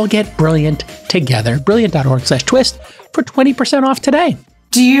 Let's all get brilliant together. Brilliant.org/twist for 20% off today.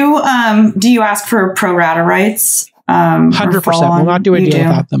 Do you ask for pro rata rights? 100%. We'll not do a deal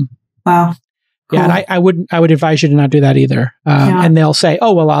without them. Wow. Cool. Yeah, and I would advise you to not do that either. And they'll say,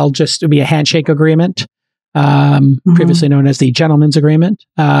 oh, well, it'll be a handshake agreement. Previously known as the gentleman's agreement.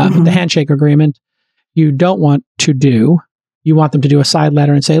 The handshake agreement you don't want to do. You want them to do a side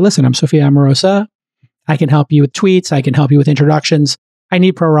letter and say, listen, I'm Sophia Amoruso. I can help you with tweets. I can help you with introductions. I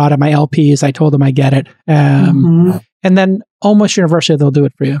need pro rata, my LPs. I told them I get it. And then almost universally, they'll do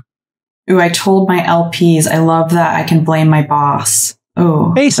it for you. Ooh, I told my LPs. I love that. I can blame my boss.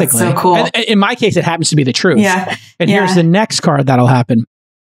 Oh, basically. That's so cool. And in my case, it happens to be the truth. Yeah. And here's the next card that'll happen.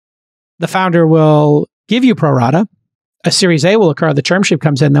 The founder will give you pro rata. A Series A will occur. The term sheet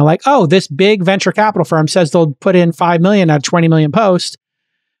comes in. They're like, oh, this big venture capital firm says they'll put in 5 million out of 20 million post.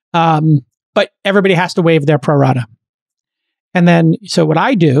 But everybody has to waive their pro rata. And then, so what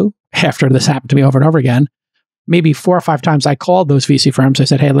I do, after this happened to me over and over again, maybe 4 or 5 times I called those VC firms. I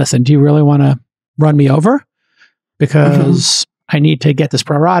said, hey, listen, do you really want to run me over? because I need to get this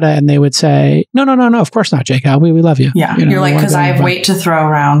pro rata. And they would say, no, of course not, Jake. We love you. Yeah. You know, you're like, because I have weight to throw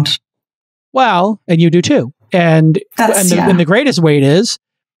around. Well, and you do too. And the greatest weight is,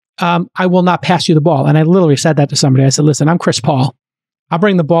 I will not pass you the ball. And I literally said that to somebody. I said, listen, I'm Chris Paul. I'll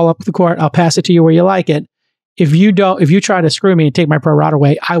bring the ball up the court. I'll pass it to you where you like it. If you try to screw me and take my pro rata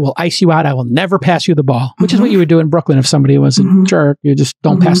away, I will ice you out. I will never pass you the ball, which is what you would do in Brooklyn if somebody was a jerk. You just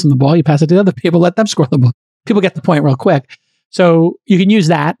don't pass them the ball. You pass it to the other people, let them score the ball. People get the point real quick. So you can use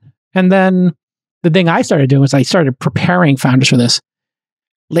that. And then the thing I started doing was I started preparing founders for this.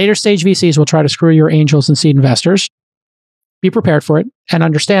 Later stage VCs will try to screw your angels and seed investors. Be prepared for it and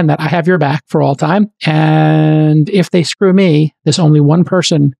understand that I have your back for all time. And if they screw me, there's only one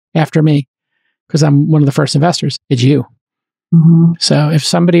person after me because I'm one of the first investors. It's you. So if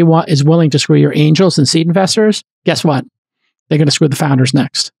somebody is willing to screw your angels and seed investors, guess what? They're going to screw the founders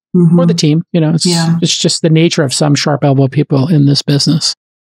next or the team. You know, it's just the nature of some sharp elbow people in this business.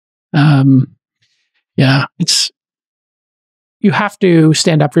 You have to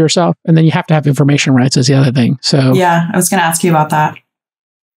stand up for yourself, and then you have to have information rights is the other thing. So yeah, I was going to ask you about that.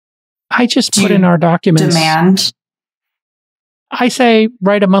 I just put in our documents. Demand? I say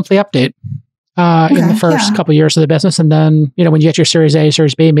write a monthly update in the first couple of years of the business, and then when you get your Series A,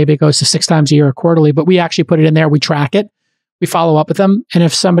 Series B, maybe it goes to 6 times a year or quarterly. But we actually put it in there. We track it. We follow up with them, and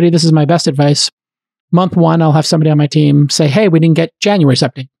if somebody, this is my best advice. Month 1, I'll have somebody on my team say, "Hey, we didn't get January's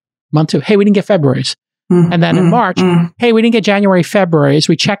update." Month 2, "Hey, we didn't get February's." And then in March, "Hey, we didn't get January, February's.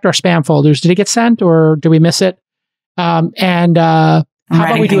 We checked our spam folders. Did it get sent or did we miss it? How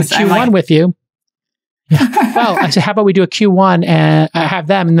about we do a Q1 with you?" Well, I said, how about we do a Q1 and I have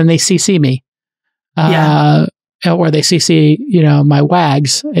them and then they CC me. Or they CC, my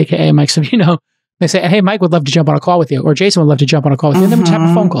wags, aka Mike. So, they say, "Hey, Mike would love to jump on a call with you," or "Jason would love to jump on a call with you." And then we just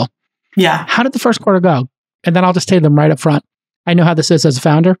have a phone call. Yeah. How did the first quarter go? And then I'll just tell them right up front. I know how this is as a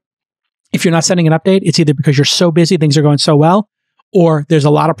founder. If you're not sending an update, it's either because you're so busy, things are going so well, or there's a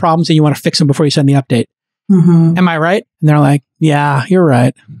lot of problems and you want to fix them before you send the update. Am I right? And they're like, "Yeah, you're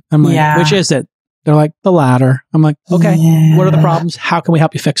right." I'm like, "Which is it?" They're like, "The latter." I'm like, "Okay, what are the problems? How can we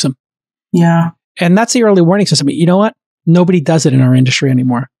help you fix them?" Yeah. And that's the early warning system. You know what? Nobody does it in our industry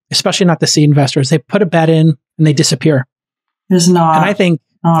anymore, especially not the seed investors. They put a bet in and they disappear. There's not. And I think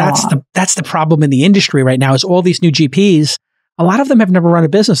that's the problem in the industry right now is all these new GPs. A lot of them have never run a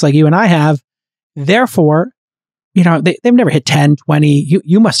business like you and I have. Therefore, they've never hit 10, 20.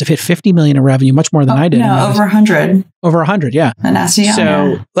 You must have hit 50 million in revenue, much more than I did. No, over 100. Over 100, yeah. And SEO,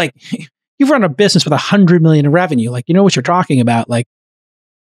 so, you've run a business with 100 million in revenue. You know what you're talking about.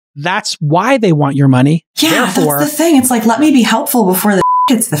 That's why they want your money. Yeah, therefore, that's the thing. It's let me be helpful before the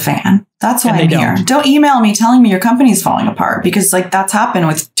hits the fan. That's why I'm here. Don't email me telling me your company's falling apart because that's happened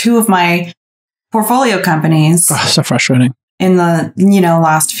with 2 of my portfolio companies. Oh, so frustrating. In the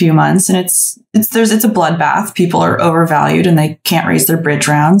last few months, and it's a bloodbath. People are overvalued and they can't raise their bridge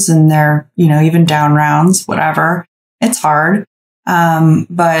rounds and they're even down rounds, whatever. It's hard,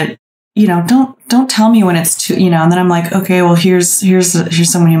 but don't tell me when it's too and then I'm like, okay, well here's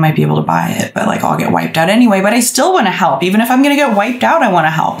someone who might be able to buy it, but I'll get wiped out anyway. But I still want to help, even if I'm going to get wiped out. I want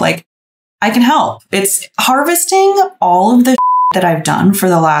to help. I can help. It's harvesting all of the that I've done for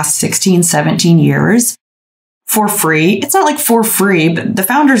the last 16, 17 years. For free. It's not for free, but the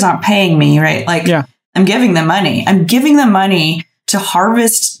founders aren't paying me, right? I'm giving them money. I'm giving them money to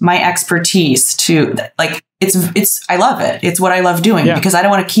harvest my expertise to I love it. It's what I love doing because I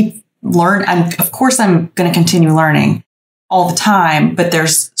don't want to keep learning. Of course, I'm going to continue learning all the time, but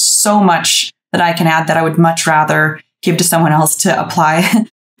there's so much that I can add that I would much rather give to someone else to apply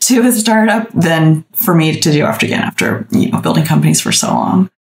to a startup than for me to do after building companies for so long.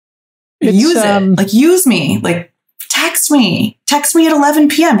 Use it. Use me. Text me. Text me at 11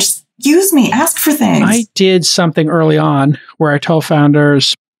 p.m. Just use me. Ask for things. I did something early on where I told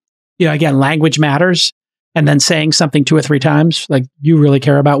founders, again, language matters. And then saying something 2 or 3 times, you really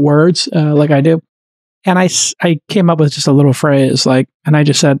care about words, like I do. And I came up with just a little phrase, and I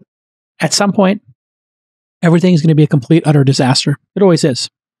just said, at some point, everything's going to be a complete, utter disaster. It always is,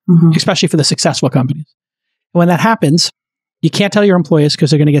 especially for the successful companies. And when that happens, you can't tell your employees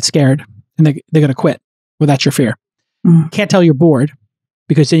because they're going to get scared and they're going to quit. Well, that's your fear. Can't tell your board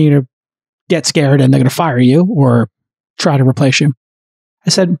because then you're going to get scared and they're going to fire you or try to replace you.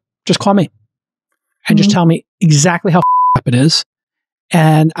 I said, just call me and just tell me exactly how up it is.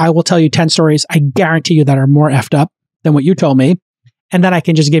 And I will tell you 10 stories I guarantee you that are more effed up than what you told me. And then I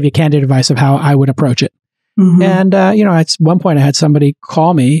can just give you candid advice of how I would approach it. And, at one point I had somebody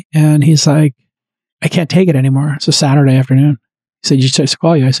call me and he's like, "I can't take it anymore. It's a Saturday afternoon." He said, "You just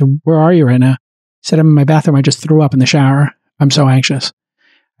call you." I said, "Where are you right now?" said, I'm in my bathroom. I just threw up in the shower. I'm so anxious.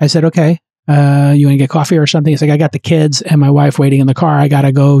 I said, okay, you want to get coffee or something? He's like, I got the kids and my wife waiting in the car. I got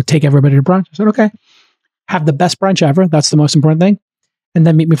to go take everybody to brunch. I said, okay. Have the best brunch ever. That's the most important thing. And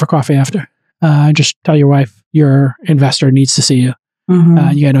then meet me for coffee after. Just tell your wife your investor needs to see you.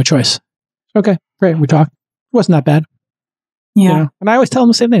 You got no choice. Okay, great. We talked. It wasn't that bad. Yeah. You know? And I always tell them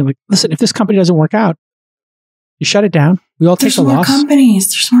the same thing. Like, listen, if this company doesn't work out, you shut it down. We all take the loss. There's more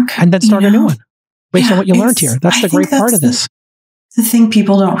companies. And then start a new one based on what you learned here. That's the great part of this. The thing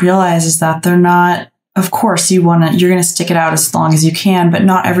people don't realize is that they're not, of course, you're going to stick it out as long as you can, but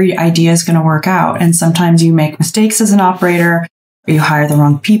not every idea is going to work out. And sometimes you make mistakes as an operator, or you hire the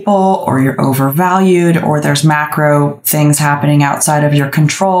wrong people, or you're overvalued, or there's macro things happening outside of your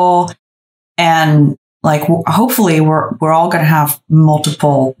control. And like, hopefully we're all going to have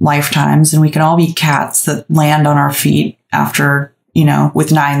multiple lifetimes and we can all be cats that land on our feet after,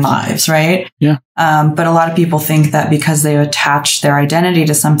 with 9 lives, right? Yeah. But a lot of people think that because they attach their identity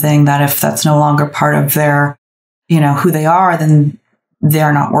to something, that if that's no longer part of their, who they are, then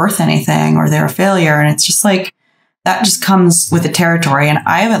they're not worth anything or they're a failure. And it's just like, that just comes with the territory. And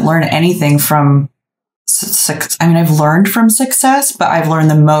I haven't learned anything from I've learned from success, but I've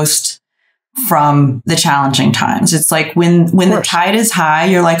learned the most from the challenging times. It's like when the tide is high,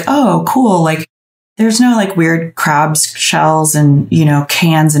 you're like, oh, cool. Like, there's no like weird crabs shells and,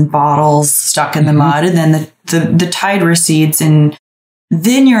 cans and bottles stuck in the mud. And then the tide recedes and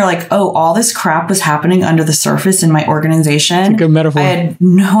then you're like, oh, all this crap was happening under the surface in my organization. That's a good metaphor. I had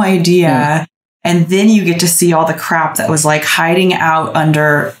no idea. Yeah. And then you get to see all the crap that was like hiding out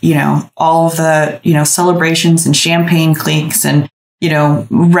under, all of the, celebrations and champagne cliques and,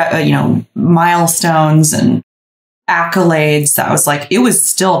 milestones and accolades. That was like, it was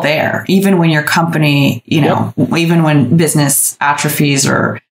still there, even when your company, even when business atrophies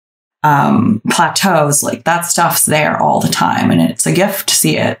or plateaus, like that stuff's there all the time. And it's a gift to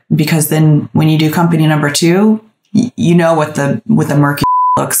see it, because then when you do company number 2, you know what the murky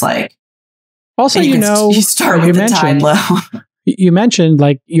looks like. Also, you start with the tide low. You mentioned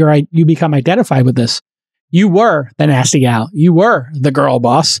like you become identified with this. You were the nasty gal. You were the girl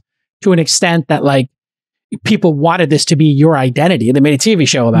boss to an extent that like people wanted this to be your identity. They made a TV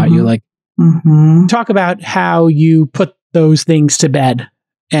show about you. Like, talk about how you put those things to bed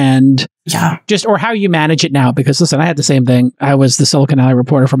and or how you manage it now. Because listen, I had the same thing. I was the Silicon Valley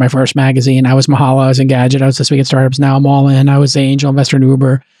reporter for my first magazine. I was Mahalo. I was Engadget. I was This Week in Startups. Now I'm all in. I was the angel investor in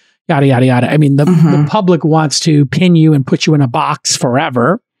Uber. Yada, yada, yada. I mean, the public wants to pin you and put you in a box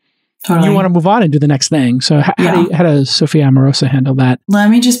forever. Totally. You want to move on and do the next thing. So how does Sophia Amoruso handle that?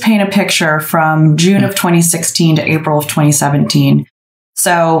 Let me just paint a picture from June of 2016 to April of 2017.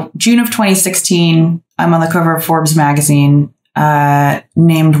 So June of 2016, I'm on the cover of Forbes magazine,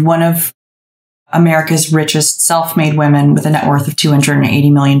 named one of America's richest self-made women with a net worth of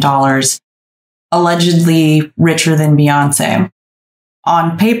 $280 million, allegedly richer than Beyonce.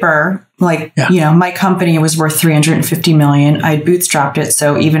 On paper, my company was worth $350 million. I bootstrapped it.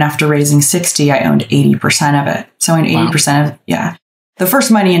 So even after raising 60, I owned 80% of it. So in 80% of, the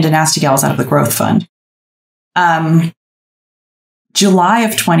first money into Nasty Gal was out of the growth fund. July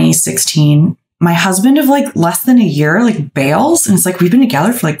of 2016, my husband of like less than a year, like bails. And it's like, we've been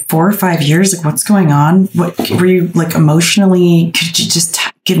together for like 4 or 5 years. Like, what's going on? What were you like emotionally? Could you just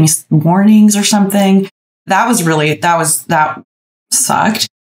give me warnings or something? That sucked.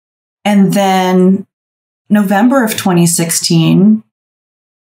 And then November of 2016,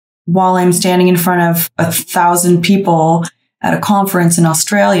 while I'm standing in front of 1,000 people at a conference in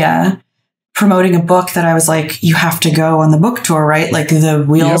Australia, promoting a book that I was like, you have to go on the book tour, right? Like the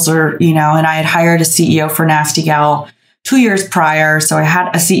wheels are, and I had hired a CEO for Nasty Gal 2 years prior. So I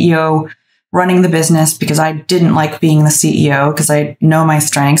had a CEO running the business because I didn't like being the CEO because I know my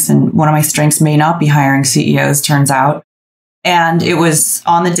strengths, and one of my strengths may not be hiring CEOs, turns out. And it was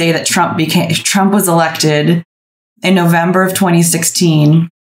on the day that Trump was elected in November of 2016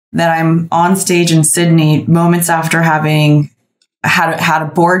 that I'm on stage in Sydney moments after having had a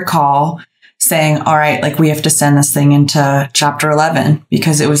board call saying, all right, like we have to send this thing into chapter 11,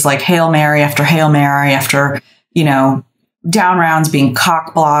 because it was like Hail Mary after Hail Mary after, down rounds being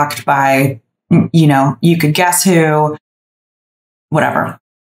cock blocked by, you could guess who, whatever.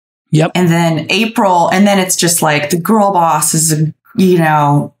 Yep. And then April, and then it's just like the girl boss is,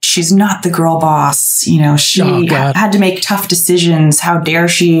 she's not the girl boss. She had to make tough decisions. How dare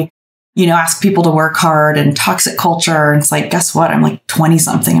she, ask people to work hard, and toxic culture. And it's like, guess what? I'm like 20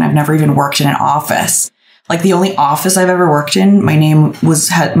 something and I've never even worked in an office. Like the only office I've ever worked in, my name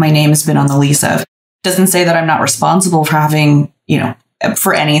has been on the lease of. Doesn't say that I'm not responsible for having,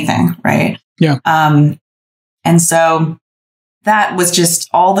 for anything. Right. Yeah. And so that was just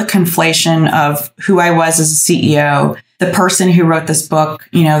all the conflation of who I was as a CEO, the person who wrote this book,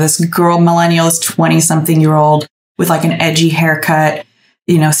 you know, this girl, millennial, this 20-something-year-old with like an edgy haircut,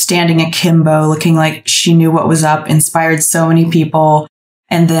 you know, standing akimbo, looking like she knew what was up, inspired so many people.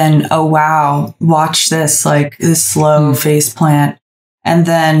 And then, oh, wow, watch this, like this slow face plant. And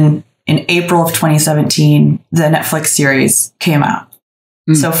then in April of 2017, the Netflix series came out.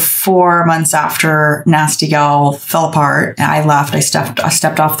 So 4 months after Nasty Gal fell apart, I left, I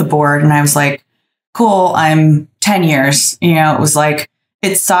stepped off the board, and I was like, cool, I'm 10 years. You know, it was like,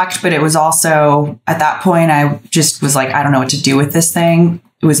 it sucked, but it was also, at that point, I just was like, I don't know what to do with this thing.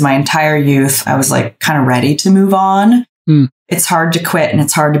 It was my entire youth. I was like kind of ready to move on. It's hard to quit and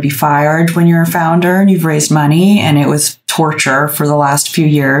it's hard to be fired when you're a founder and you've raised money. And it was torture for the last few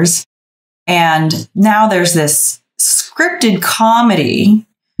years. And now there's this scripted comedy.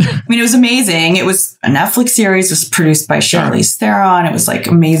 I mean, it was amazing. It was a Netflix series, it was produced by Charlize Theron. It was like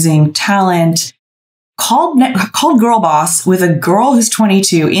amazing talent. Called Girl Boss, with a girl who's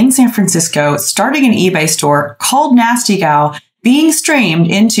 22 in San Francisco, starting an eBay store called Nasty Gal, being streamed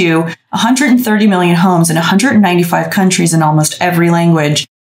into 130 million homes in 195 countries in almost every language.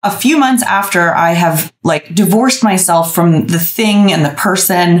 A few months after I have like divorced myself from the thing and the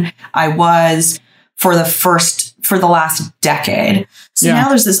person I was for the last decade. So now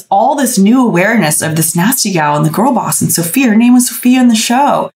there's all this new awareness of this Nasty Gal and the Girl Boss and Sophia. Her name was Sophia in the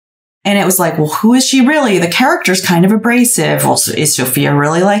show. And it was like, well, who is she really? The character's kind of abrasive. Well, is Sophia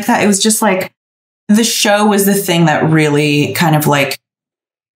really like that? It was just like, the show was the thing that really kind of like,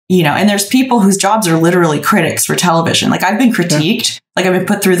 you know, and there's people whose jobs are literally critics for television. Like I've been critiqued, like I've been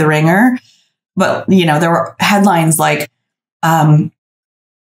put through the ringer, but you know, there were headlines like, the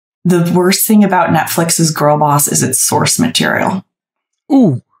worst thing about Netflix's Girl Boss is its source material.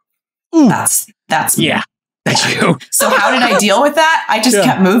 Ooh. That's me. Yeah. That's you. So how did I deal with that? I just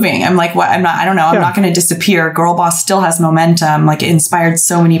kept moving. I'm like, what? I don't know. I'm not going to disappear. Girl Boss still has momentum. Like it inspired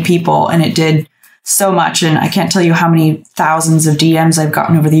so many people and it did so much. And I can't tell you how many thousands of DMs I've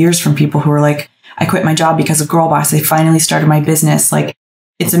gotten over the years from people who are like, I quit my job because of Girl Boss. They finally started my business. Like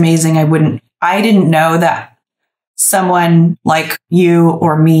it's amazing. I didn't know that someone like you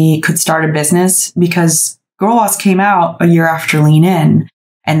or me could start a business because Girl Boss came out a year after Lean In.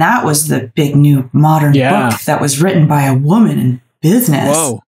 And that was the big new modern book that was written by a woman in business.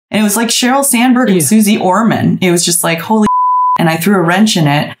 Whoa. And it was like Sheryl Sandberg and Susie Orman. It was just like, holy and I threw a wrench in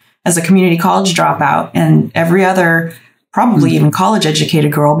it as a community college dropout. And every other, probably even college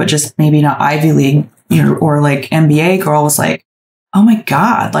educated girl, but just maybe not Ivy League, you know, or like MBA girl was like, oh my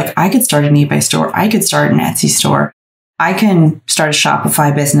God, like I could start an eBay store. I could start an Etsy store. I can start a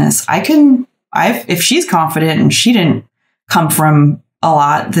Shopify business. If she's confident and she didn't come from a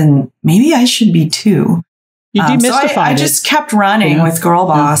lot, then maybe I should be too. You demystified so I just kept running with Girl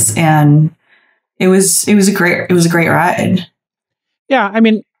Boss, and it was a great ride. Yeah, I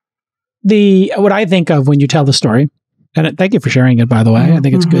mean, what I think of when you tell the story, and thank you for sharing it, by the way. I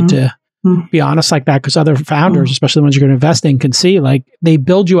think it's good to be honest like that because other founders, especially the ones you're going to invest in, can see like they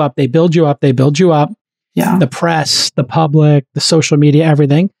build you up, they build you up, they build you up. Yeah, the press, the public, the social media,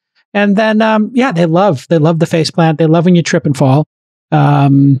 everything, and then they love the face plant. They love when you trip and fall.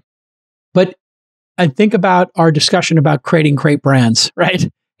 But I think about our discussion about creating great brands, right?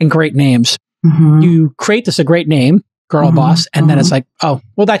 And great names. You create a great name, Girl Boss, and then it's like, oh,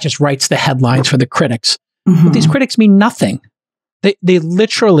 well, that just writes the headlines for the critics. But these critics mean nothing. They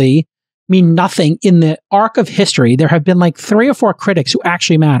literally mean nothing. In the arc of history, there have been like 3 or 4 critics who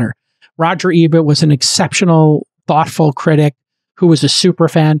actually matter. Roger Ebert was an exceptional, thoughtful critic who was a super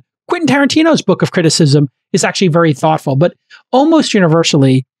fan. Quentin Tarantino's book of criticism is actually very thoughtful, but almost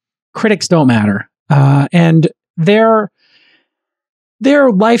universally, critics don't matter. And their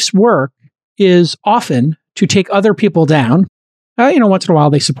life's work is often to take other people down. Once in a while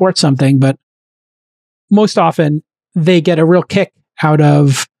they support something, but most often they get a real kick out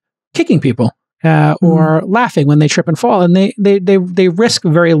of kicking people or laughing when they trip and fall, and they risk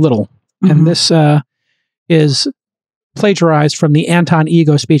very little. And this is plagiarized from the Anton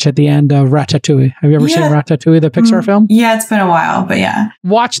Ego speech at the end of Ratatouille. Have you ever seen Ratatouille, the Pixar film? Yeah, it's been a while, but yeah.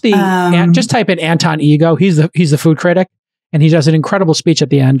 Watch just type in Anton Ego. He's the food critic, and he does an incredible speech at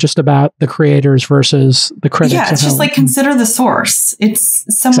the end just about the creators versus the critics. Yeah, it's just like consider the source. It's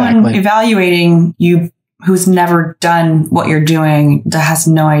someone evaluating you who's never done what you're doing, that has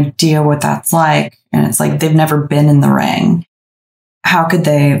no idea what that's like, and it's like they've never been in the ring. How could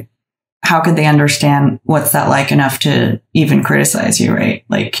they understand what's that like enough to even criticize you, right?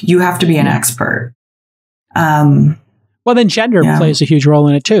 Like you have to be an expert. Well, then gender plays a huge role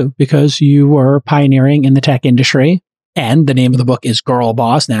in it too, because you were pioneering in the tech industry, and the name of the book is Girl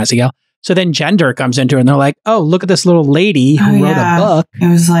Boss, Naziel. So then gender comes into it, and they're like, oh, look at this little lady who wrote a book. It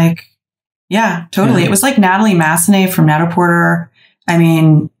was like, yeah, totally. It was like Natalie Massenet from Net-a-Porter. I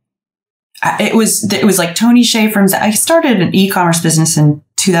mean, it was like Tony Hsieh from, I started an e-commerce business in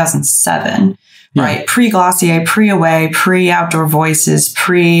 2007, right? Pre-Glossier, pre-Away, pre-Outdoor Voices,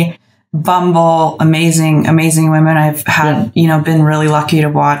 pre-Bumble, amazing women I've had, been really lucky to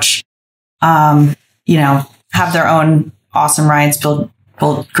watch, have their own awesome rides, build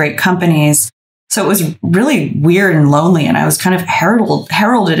great companies. So it was really weird and lonely. And I was kind of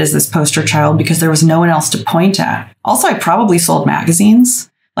heralded as this poster child because there was no one else to point at. Also, I probably sold magazines.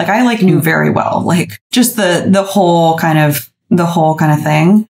 Like I knew very well, like just the whole kind of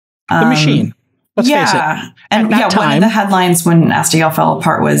thing. The machine. Let's face it. And one of the headlines when Nasty Gal fell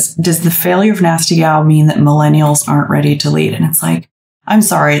apart was, does the failure of Nasty Gal mean that millennials aren't ready to lead? And it's like, I'm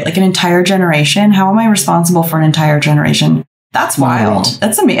sorry, like an entire generation. How am I responsible for an entire generation? That's wild.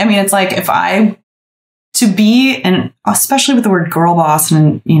 That's amazing. I mean, it's like to be, and especially with the word girl boss,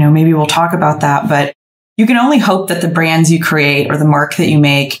 and, maybe we'll talk about that, but you can only hope that the brands you create or the mark that you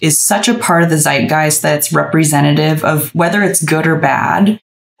make is such a part of the zeitgeist that's representative of whether it's good or bad,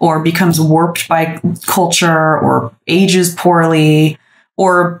 or becomes warped by culture, or ages poorly,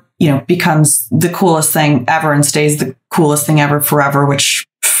 or, becomes the coolest thing ever and stays the coolest thing ever forever, which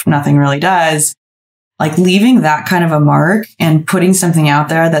nothing really does. Like leaving that kind of a mark and putting something out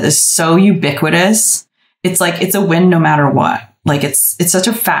there that is so ubiquitous, it's like, it's a win no matter what. Like it's such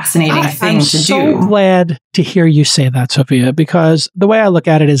a fascinating thing to do. I'm so glad to hear you say that, Sophia, because the way I look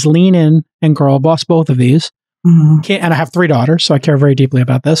at it is Lean In and Girl Boss, both of these. And I have 3 daughters, so I care very deeply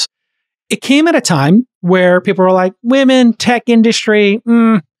about this. It came at a time where people were like, women, tech industry,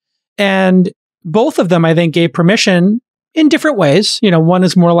 and both of them, I think, gave permission in different ways. One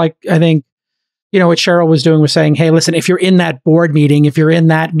is more like, I think, what Cheryl was doing was saying, hey, listen, if you're in that board meeting, if you're in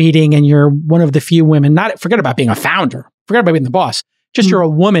that meeting and you're one of the few women, forget about being a founder, forget about being the boss, just you're a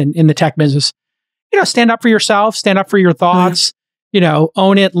woman in the tech business, stand up for yourself, stand up for your thoughts,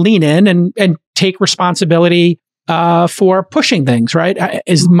 own it, lean in and take responsibility for pushing things, right?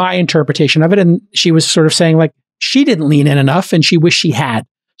 Is my interpretation of it. And she was sort of saying like, she didn't lean in enough and she wished she had.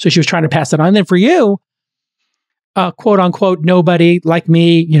 So she was trying to pass it on. And then for you, quote unquote, nobody like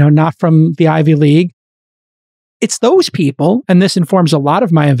me, not from the Ivy League. It's those people, and this informs a lot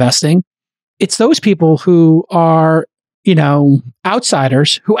of my investing. It's those people who are,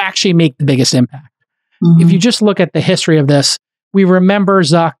 outsiders who actually make the biggest impact. If you just look at the history of this, we remember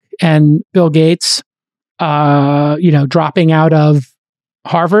Zuck and Bill Gates, dropping out of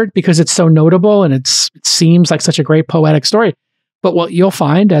Harvard because it's so notable and it seems like such a great poetic story. But what you'll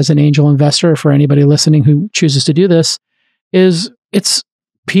find as an angel investor, for anybody listening who chooses to do this, is it's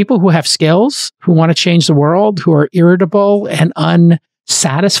people who have skills, who want to change the world, who are irritable and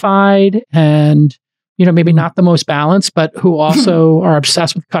unsatisfied and, maybe not the most balanced, but who also are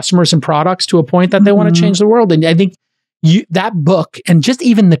obsessed with customers and products to a point that they want to change the world. And I think that book, and just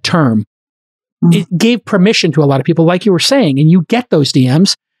even the term, it gave permission to a lot of people, like you were saying, and you get those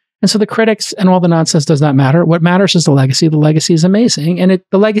DMs. And so the critics and all the nonsense does not matter. What matters is the legacy. The legacy is amazing. And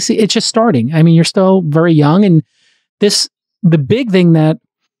the legacy, it's just starting. I mean, you're still very young. And the big thing that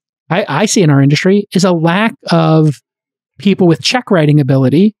I see in our industry is a lack of people with check writing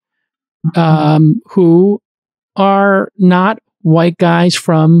ability, who are not white guys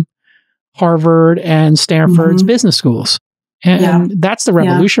from Harvard and Stanford's business schools. And that's the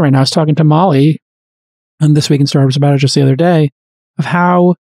revolution right now. I was talking to Molly on This Week in Startups about it just the other day, of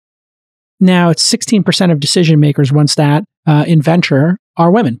how now it's 16% of decision makers, one stat, in venture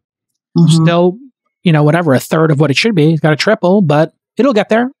are women. Still, whatever, a third of what it should be. It's got to triple, but it'll get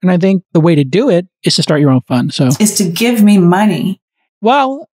there. And I think the way to do it is to start your own fund. So is to give me money.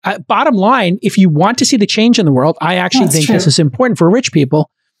 Well, bottom line, if you want to see the change in the world, I actually think this is important for rich people.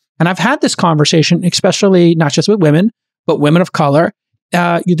 And I've had this conversation, especially not just with women, but women of color.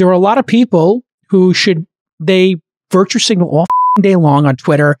 There are a lot of people who they virtue signal all day long on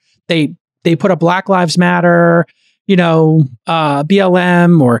Twitter. They put up Black Lives Matter,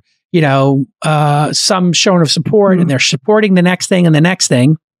 BLM, or, some showing of support, and they're supporting the next thing and the next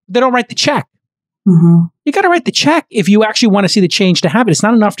thing. They don't write the check. You got to write the check if you actually want to see the change to happen. It's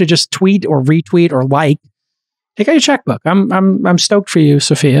not enough to just tweet or retweet or like. Take out your checkbook. I'm stoked for you,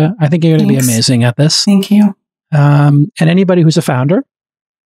 Sophia. I think you're going to be amazing at this. Thank you. And anybody who's a founder,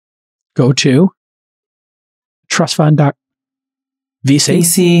 go to trustfund.vc.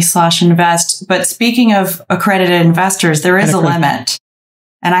 VC/invest. But speaking of accredited investors, there is a limit,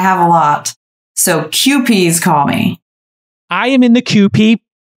 and I have a lot. So QPs call me. I am in the QP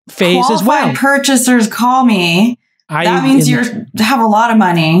phase as well. Qualified purchasers call me. That means you have a lot of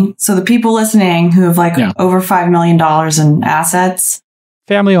money. So the people listening who have over $5 million in assets.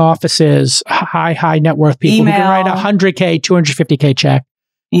 Family offices, high net worth people Email. who can write a $100K, $250K check.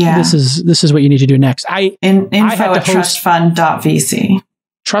 Yeah. This is what you need to do next. Info at trustfund.vc.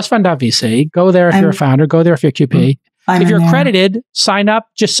 Trustfund.vc. Go there if you're a founder. Go there if you're QP. If you're accredited, sign up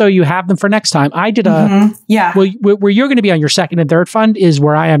just so you have them for next time. I did where you're going to be on your second and third fund is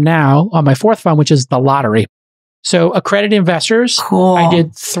where I am now on my fourth fund, which is the lottery. So accredited investors, cool. I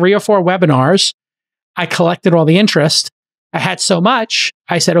did 3 or 4 webinars. I collected all the interest. I had so much.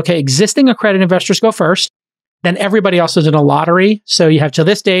 I said, okay, existing accredited investors go first. Then everybody else is in a lottery. So you have till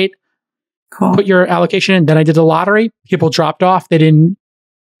this date, put your allocation in. Then I did the lottery. People dropped off. They didn't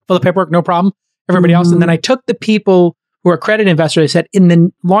fill the paperwork, no problem. Everybody else. And then I took the people who are accredited investors. I said, in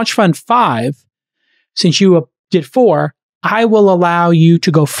the Launch Fund 5, since you did 4, I will allow you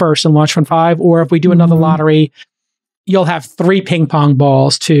to go first in Launch Fund 5. Or if we do another lottery, you'll have 3 ping pong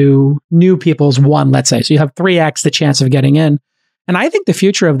balls to new people's 1, let's say. So you have 3x the chance of getting in. And I think the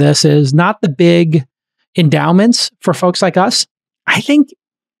future of this is not the big endowments for folks like us. I think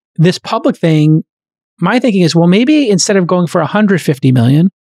this public thing, my thinking is, well, maybe instead of going for 150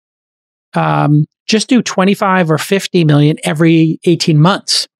 million, just do 25 or 50 million every 18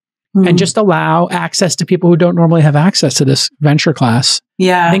 months and just allow access to people who don't normally have access to this venture class.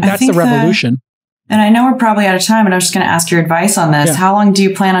 Yeah. I think that's the revolution. And I know we're probably out of time, and I was just going to ask your advice on this. Yeah. How long do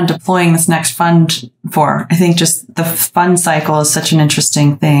you plan on deploying this next fund for? I think just the fund cycle is such an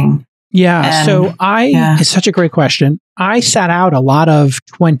interesting thing. Yeah. So it's such a great question. I sat out a lot of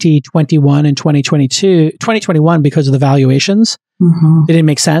 2021 and 2021 because of the valuations. They didn't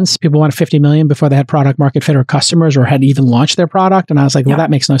make sense. People wanted 50 million before they had product market fit or customers or had even launched their product. And I was like, well, that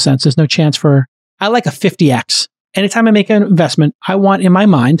makes no sense. There's no chance I like a 50x. Anytime I make an investment, I want in my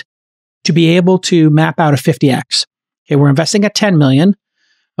mind to be able to map out a 50x. Okay, we're investing at 10 million.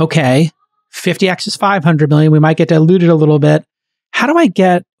 Okay, 50x is 500 million. We might get diluted a little bit. How do I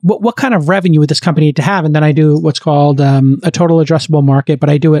get, what kind of revenue would this company need to have? And then I do what's called a total addressable market, but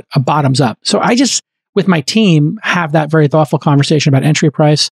I do it a bottoms up. So I just, with my team, have that very thoughtful conversation about entry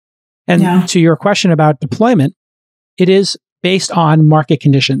price. And to your question about deployment, it is based on market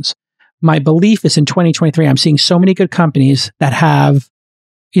conditions. My belief is in 2023, I'm seeing so many good companies that have,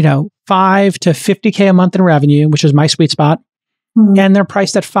 5 to 50K a month in revenue, which is my sweet spot. And they're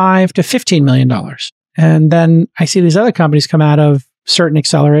priced at $5 to $15 million. And then I see these other companies come out of certain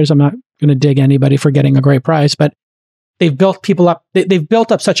accelerators. I'm not going to dig anybody for getting a great price, but they've built people up. They've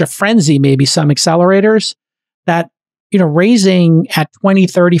built up such a frenzy, maybe some accelerators that, raising at 20,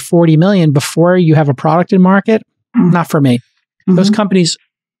 30, 40 million before you have a product in market, not for me. Those companies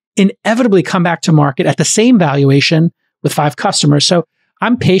inevitably come back to market at the same valuation with 5 customers. So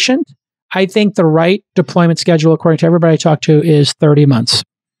I'm patient. I think the right deployment schedule, according to everybody I talk to, is 30 months.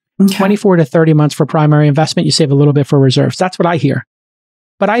 24 to 30 months for primary investment. You save a little bit for reserves. That's what I hear.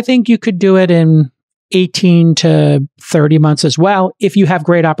 But I think you could do it in 18 to 30 months as well if you have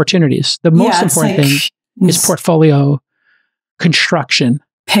great opportunities. The most important thing is portfolio construction.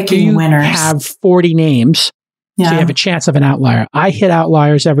 Picking winners. You have 40 names, so you have a chance of an outlier. I hit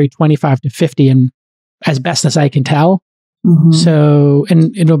outliers every 25 to 50, and as best as I can tell. So,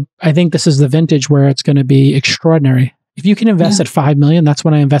 and I think this is the vintage where it's going to be extraordinary. If you can invest at 5 million, that's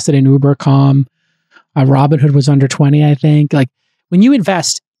when I invested in Uber, Calm. Robinhood was under 20, I think. Like when you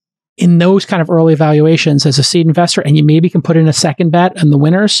invest in those kind of early valuations as a seed investor, and you maybe can put in a second bet on the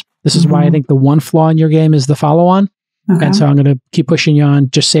winners. This is why I think the one flaw in your game is the follow-on. And so I'm going to keep pushing you on,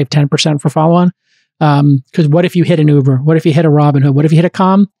 just save 10% for follow-on. Because what if you hit an Uber? What if you hit a Robinhood? What if you hit a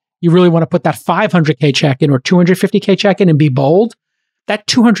Calm? You really want to put that 500K check in or 250K check in and be bold. That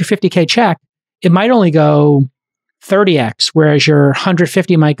 250K check, it might only go 30x, whereas your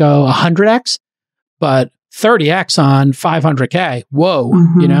 150 might go 100x, but 30x on 500K. Whoa,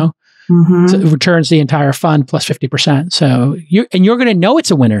 So it returns the entire fund plus 50%. So you're going to know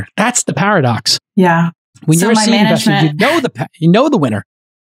it's a winner. That's the paradox. Yeah. When you're a seed investor, you know the winner.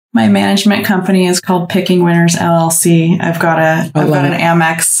 My management company is called Picking Winners LLC. I've got an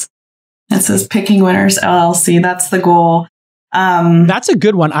Amex. It says Picking Winners LLC. That's the goal. That's a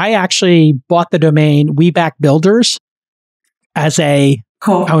good one. I actually bought the domain We Back Builders as a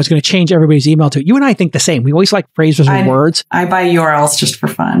cool. I was going to change everybody's email to. You and I think the same. We always like phrases or words. I buy URLs just for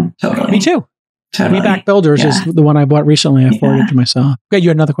fun. Totally. Me too. Totally. We Back Builders is the one I bought recently. I forwarded to myself. Okay, you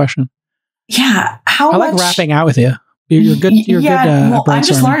had another question. Yeah. I like rapping out with you. You're good. You're good. Well, I'm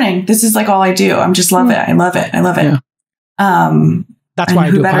just learning. This is like all I do. I'm just love it. I love it. I love it. Yeah. That's why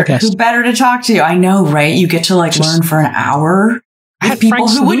I do a podcast. Who better to talk to? I know, right? You get to learn for an hour. I had Frank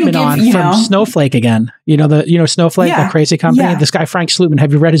Slootman on from Snowflake again. Snowflake, that crazy company. Yeah. This guy, Frank Slootman.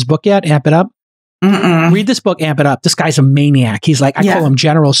 Have you read his book yet? Amp It Up? Read this book, Amp It Up. This guy's a maniac. He's I call him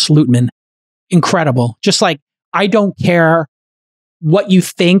General Slootman. Incredible. Just I don't care what you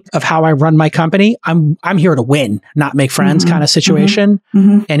think of how I run my company. I'm here to win, not make friends kind of situation.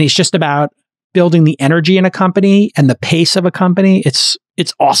 And he's just about building the energy in a company and the pace of a company. It's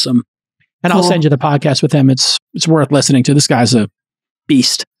awesome. And I'll send you the podcast with him. It's worth listening to. This guy's a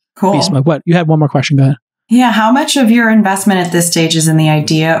beast. Cool. Beast. What? You had one more question. Go ahead. Yeah. How much of your investment at this stage is in the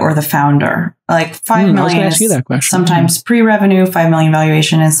idea or the founder? $5 million ask you that question. Sometimes pre-revenue, 5 million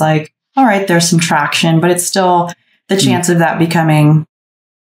valuation is all right, there's some traction, but it's still the chance of that becoming,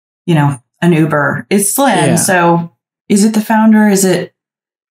 an Uber is slim. Yeah. So is it the founder? Is it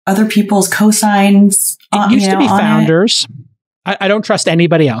other people's cosigns? It used to be founders. I don't trust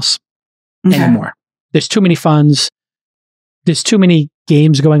anybody else anymore. There's too many funds. There's too many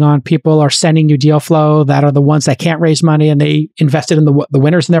games going on. People are sending you deal flow that are the ones that can't raise money, and they invested in the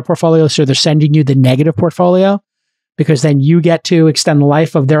winners in their portfolio. So they're sending you the negative portfolio because then you get to extend the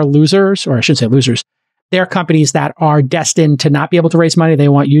life of their losers, or I shouldn't say losers. They're companies that are destined to not be able to raise money. They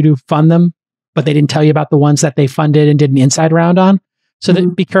want you to fund them, but they didn't tell you about the ones that they funded and did an inside round on. So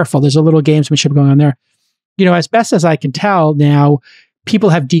be careful. There's a little gamesmanship going on there. As best as I can tell now, people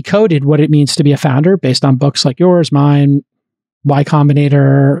have decoded what it means to be a founder based on books like yours, mine, Y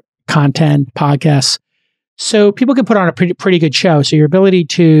Combinator, content, podcasts. So people can put on a pretty good show. So your ability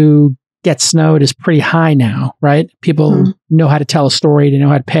to get snowed is pretty high now, right? People know how to tell a story. They know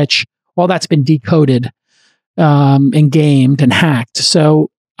how to pitch. All that's been decoded and gamed and hacked.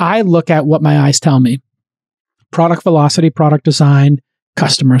 So I look at what my eyes tell me. Product velocity, product design,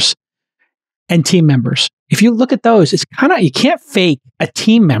 customers, and team members. If you look at those, it's you can't fake a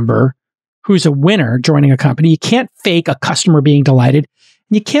team member who's a winner joining a company. You can't fake a customer being delighted.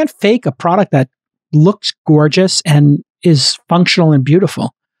 You can't fake a product that looks gorgeous and is functional and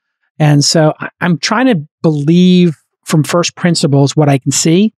beautiful. And so I'm trying to believe from first principles what I can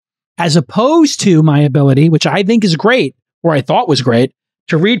see, as opposed to my ability, which I think is great, or I thought was great,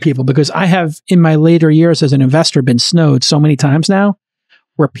 to read people, because I have, in my later years as an investor, been snowed so many times now,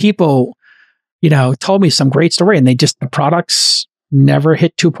 where people, told me some great story, and the products never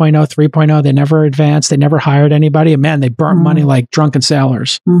hit 2.0, 3.0. They never advanced. They never hired anybody. And man, they burnt money like drunken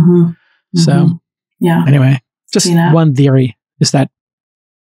sailors. So anyway, just one theory is that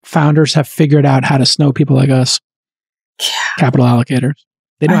founders have figured out how to snow people like us, capital allocators.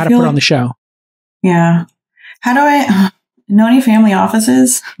 They know how to put on the show. Yeah. How do I know any family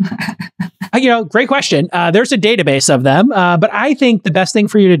offices? Great question. There's a database of them, but I think the best thing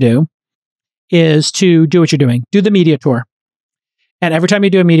for you to do is to do what you're doing. Do the media tour. And every time you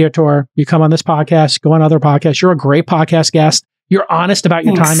do a media tour, you come on this podcast, go on other podcasts. You're a great podcast guest. You're honest about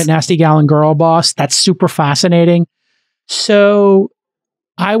your time at Nasty Gal and Girl Boss. That's super fascinating. So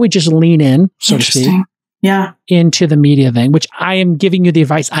I would just lean in, so to speak, into the media thing, which I am giving you the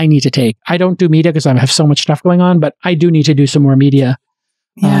advice I need to take. I don't do media because I have so much stuff going on, but I do need to do some more media.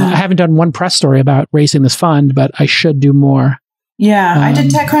 I haven't done one press story about raising this fund, but I should do more. Yeah, I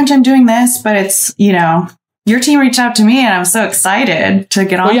did TechCrunch. I'm doing this, but it's, your team reached out to me and I'm so excited to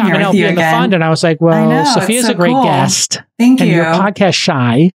get on here with you again. The fund, and I was like, well, Sophia's a great guest. Thank you. And you're podcast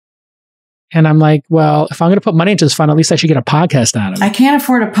shy. And I'm like, well, if I'm going to put money into this fund, at least I should get a podcast out of it. I can't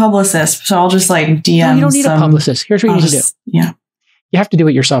afford a publicist, so I'll just DM. No, you don't need a publicist. Here's what you need to do. Yeah. You have to do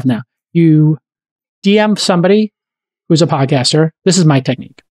it yourself now. You DM somebody who's a podcaster. This is my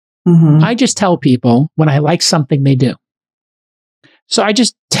technique. I just tell people when I like something they do. So I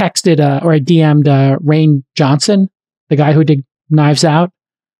just texted or I DM'd Rain Johnson, the guy who did Knives Out.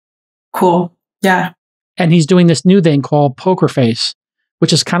 Cool. Yeah. And he's doing this new thing called Poker Face,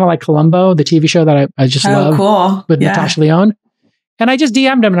 which is kind of like Columbo, the TV show that I just love with Natasha Lyonne. And I just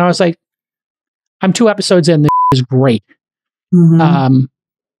DM'd him and I was like, I'm 2 episodes in. This is great. And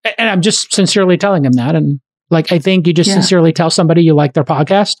I'm just sincerely telling him that. And I think you just sincerely tell somebody you like their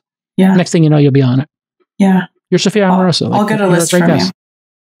podcast. Yeah. Next thing you know, you'll be on it. Yeah. You're Sophia Amoruso. I'll get a list from you.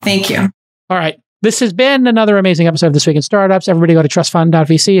 Thank you. All right. This has been another amazing episode of This Week in Startups. Everybody go to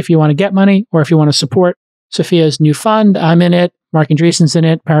trustfund.vc if you want to get money or if you want to support Sophia's new fund. I'm in it. Mark Andreessen's in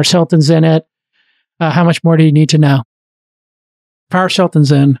it. Paris Hilton's in it. How much more do you need to know? Paris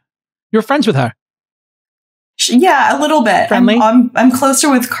Hilton's in. You're friends with her. Yeah, a little bit. Friendly? I'm closer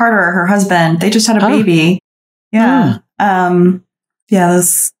with Carter, her husband. They just had a baby. Yeah. They're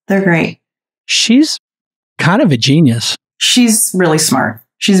great. She's kind of a genius. She's really smart.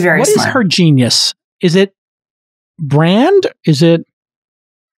 She's very smart. What is her genius? Is it brand? Is it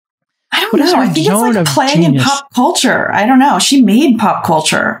I don't know. I think it's like playing in pop culture. I don't know. She made pop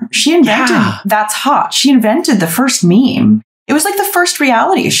culture. She invented That's Hot. She invented the first meme. It was like the first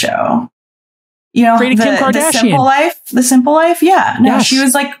reality show. You know, Kim Kardashian. The Simple Life. Yeah. No, she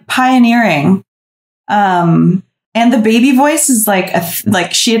was like pioneering. And the baby voice is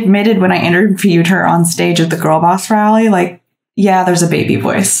like she admitted when I interviewed her on stage at the Girl Boss rally, like, yeah, there's a baby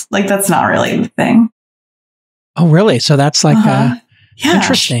voice. Like, that's not really the thing. Oh, really? So that's like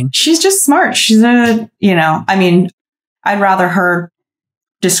interesting. She's just smart. She's I mean, I'd rather her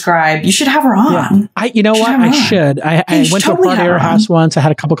describe. You should have her on. Yeah. You know what? I should. I went to a party at her house once. I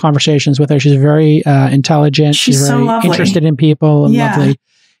had a couple conversations with her. She's very intelligent. She's very interested in people and lovely.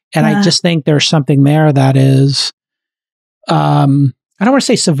 And I just think there's something there that is, I don't want to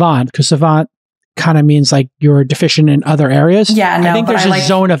say savant, because savant kind of means like you're deficient in other areas. Yeah, no, I think there's a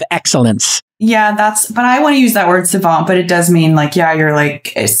zone of excellence. Yeah, but I want to use that word savant, but it does mean like, yeah, you're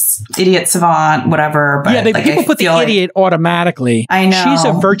like idiot savant, whatever. But yeah, people put the idiot automatically. I know. She's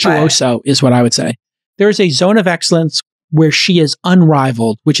a virtuoso is what I would say. There's a zone of excellence where she is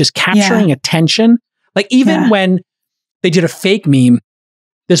unrivaled, which is capturing attention. Like even when they did a fake meme,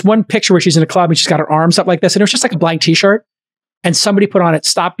 there's one picture where she's in a club and she's got her arms up like this, and it was just like a blank t-shirt. And somebody put on it,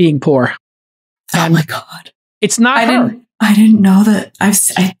 "Stop being poor." And oh my God. It's not her. I didn't know that. I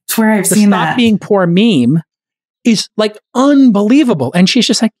swear I've seen that. Stop being poor meme is like unbelievable. And she's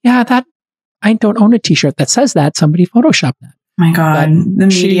just like, yeah, I don't own a t-shirt that says that. Somebody photoshopped that. My God. The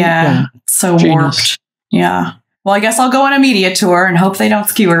media, so warped. Yeah. Well, I guess I'll go on a media tour and hope they don't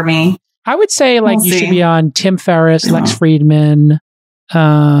skewer me. I would say like you should be on Tim Ferriss, Lex Friedman.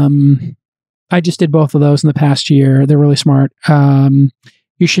 I just did both of those in the past year. They're really smart.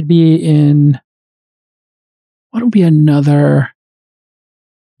 You should be in... What would be another?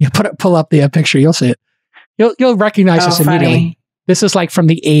 You pull up the picture. You'll see it. You'll recognize this immediately. Funny. This is like from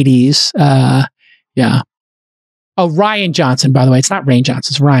the 80s. Yeah. Oh, Ryan Johnson, by the way. It's not Rain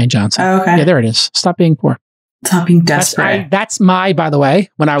Johnson. It's Ryan Johnson. Oh, okay. Yeah, there it is. Stop being poor. Stop being desperate. That's by the way,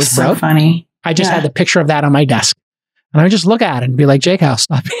 when I was broke. So funny. I just had the picture of that on my desk. And I would just look at it and be like, Jake House,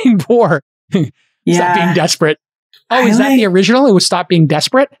 stop being poor. Stop being desperate. Oh, is that the original? It was Stop Being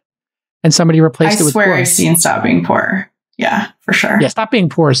Desperate? And somebody replaced it with poor. I swear I've seen Stop Being Poor. Yeah, for sure. Yeah, Stop Being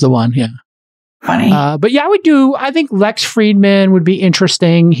Poor is the one. Yeah. Funny. But yeah, I think Lex Friedman would be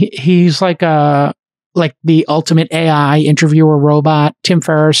interesting. He's like the ultimate AI interviewer robot. Tim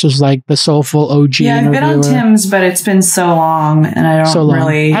Ferriss is like the soulful OG interviewer. I've been on Tim's, but it's been so long and I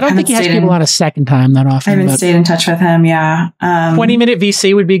don't think he has people on a second time that often. I haven't stayed in touch with him. Yeah. 20-minute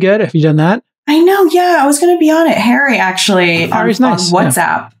VC would be good if you've done that. I know. Yeah. I was going to be on it. Harry actually Harry's nice. On WhatsApp.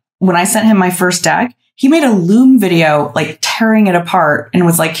 Yeah. When I sent him my first deck, he made a Loom video, like tearing it apart and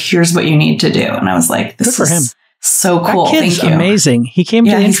was like, here's what you need to do. And I was like, this is so cool. That kid's amazing. He came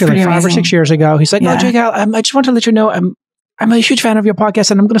to the interview like 5 or 6 years ago. He's like, no, Jake, I just want to let you know, I'm a huge fan of your podcast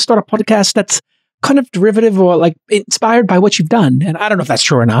and I'm going to start a podcast that's kind of derivative or like inspired by what you've done. And I don't know if that's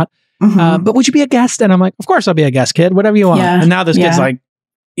true or not, but would you be a guest? And I'm like, of course I'll be a guest, kid, whatever you want. Yeah. And now this kid's like,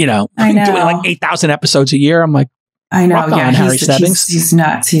 doing like 8,000 episodes a year. I'm like, I know. He's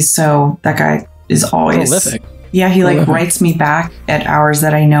nuts. That guy is always prolific. Yeah. He like writes me back at hours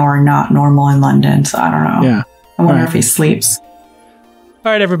that I know are not normal in London. So I don't know. Yeah. I wonder if he sleeps.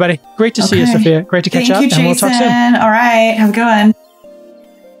 All right, everybody. Great to see you, Sophia. Great to catch up. Thank you, Jason. And we'll talk soon. All right. Have a good one.